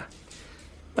 Nee.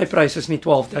 My prys is nie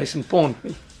 12000 pond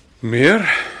nie. Meer?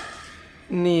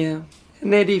 Nee,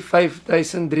 net die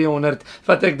 5300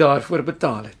 wat ek daarvoor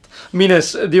betaal het.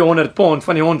 Minus die 100 pond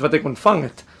van die hond wat ek ontvang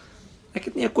het. Ek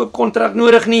het nie 'n koopkontrak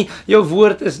nodig nie. Jou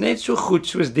woord is net so goed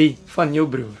soos die van jou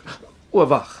broer. O,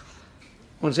 wag.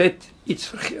 Ons het iets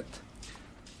vergeet.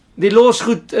 Die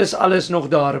losgoed is alles nog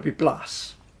daar op die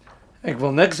plaas. Ek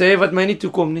wil niks hê wat my nie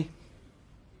toekom nie.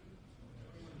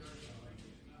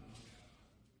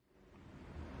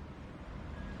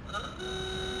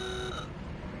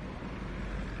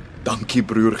 Dankie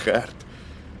broer Gert.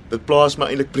 Dit plaas my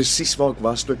eintlik presies waar ek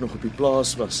was toe ek nog op die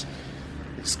plaas was.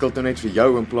 Ek skuld nou net vir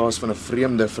jou in plaas van 'n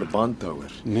vreemde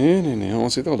verbandhouer. Nee,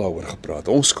 ons het al daaroor gepraat.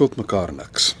 Ons skuld mekaar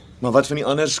niks. Maar wat van die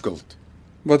ander skuld?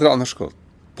 Wat 'n ander skuld?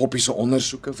 Poppie se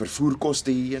ondersoeke,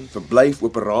 vervoerkoste hierheen, verblyf,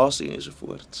 operasie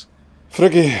ensovoorts.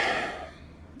 Frikkie,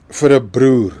 vir 'n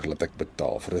broer laat ek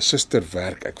betaal, vir 'n suster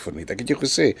werk ek verniet. Ek het jou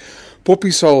gesê,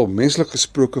 Poppie sal menslik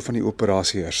gesproke van die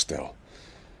operasie herstel.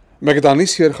 Maar ek het haar nie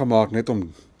seer gemaak net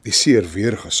om die seer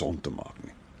weer gesond te maak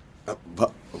nie.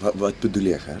 Wat bedoel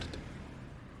jy, Gert?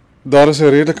 Daar is 'n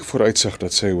redelike vooruitsig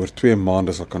dat sy oor 2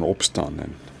 maande sal kan opstaan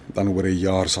en dan oor 'n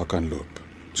jaar sal kan loop.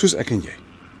 Soos ek en jy.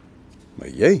 Maar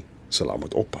jy sal haar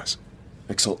moet oppas.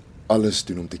 Ek sal alles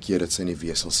doen om te keer dat sy nie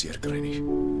weer sal seer kry nie.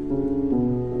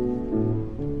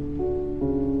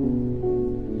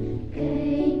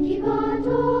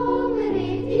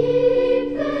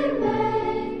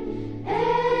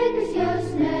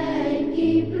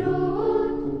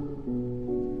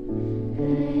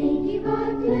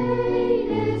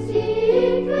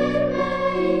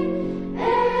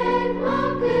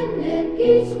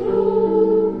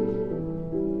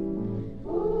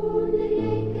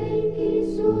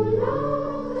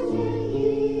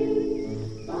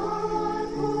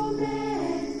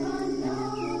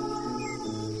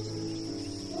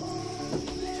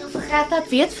 Dat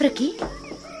weet Frikkie.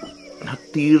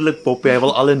 Natuurlik, Poppie, hy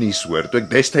wil alle nuus hoor. Toe ek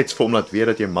destyds vir hom laat weet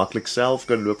dat jy maklik self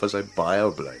kan loop, was hy baie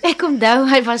bly. Ek onthou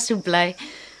hy was so bly.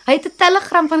 Hy het 'n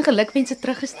telegram van gelukwense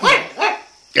teruggestuur.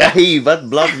 Hey, wat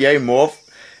blaf jy, Mof?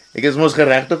 Ek is mos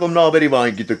geregtig om na by die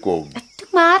waantjie te kom. Toe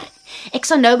maar, ek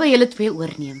sal nou by julle twee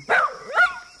oorneem.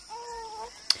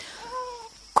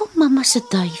 Kom mamma se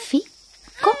duifie.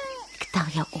 Kom, ek tel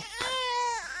jou op.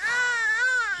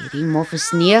 Hierdie Mof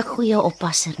is nie 'n goeie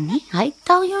oppasser nie. Hy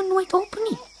tel jou nooit op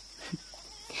nie.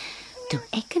 Toe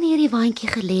ek in hierdie waantjie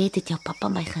gelê het, het jou pappa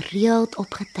my gereeld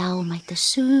opgetel om my te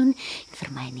soen en vir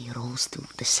my in die rolstoel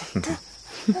te sit.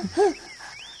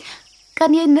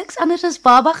 Kan jy niks anders as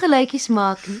baba geluitjies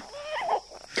maak nie?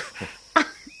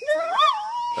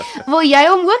 Wil jy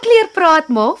hom ook leer praat,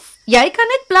 Mof? Jy kan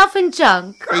net blaf en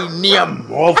junk. Hey, nee,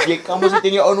 Mof, jy kan mos net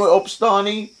in jou ou nooit opstaan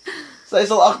nie. Sy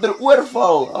sal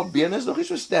agteroorval. Haar bene is nog nie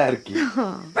so sterk nie.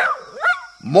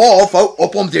 Mof, hou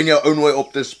op om teen jou ou nooi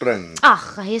op te spring.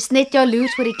 Ag, hy is net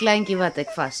jaloers vir die kleintjie wat ek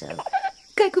vashou.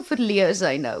 Kyk hoe verleë is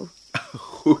hy nou.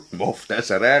 Goed, Mof, dis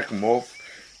reg, Mof.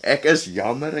 Ek is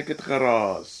jammer ek het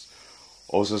geraas.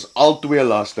 Ons is albei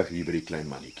lastig hier by die klein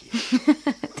mannetjie.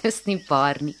 Dis nie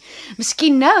waar nie.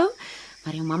 Miskien nou,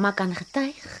 maar jou mamma kan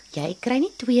getuig. Jy kry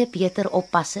nie twee beter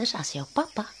oppassers as jou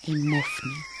pappa en Mof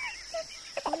nie.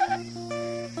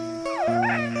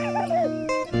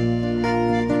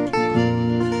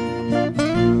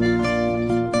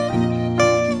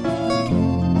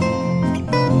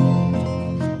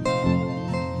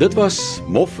 Dit was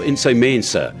Mof en sy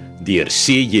mense deur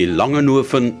C.J.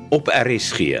 Langenhoven op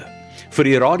RSG. Vir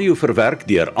die radio verwerk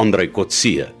deur Andrei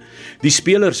Kotse. Die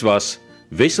spelers was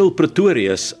Wessel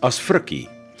Pretorius as Frikkie,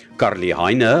 Karli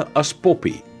Heine as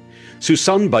Poppie,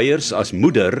 Susanne Beyers as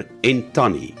moeder en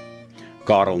tannie.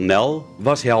 Carel Nel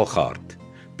was Helgaard,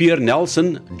 Pierre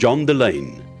Nelson John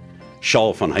Delane,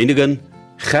 Charl van Heyningen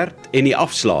Gert en die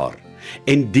afslaer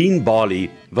en Dean Balie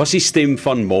was die stem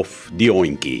van Mof die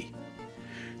hondjie.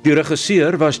 Die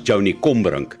regisseur was Johnny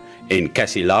Kombrink en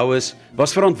Cassie Lauis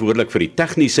was verantwoordelik vir die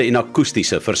tegniese en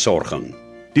akoestiese versorging.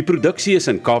 Die produksie is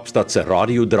in Kaapstad se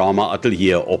radiodrama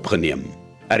ateljee opgeneem.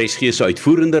 RSG se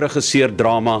uitvoerende regisseur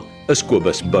drama is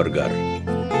Kobus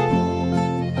Burger.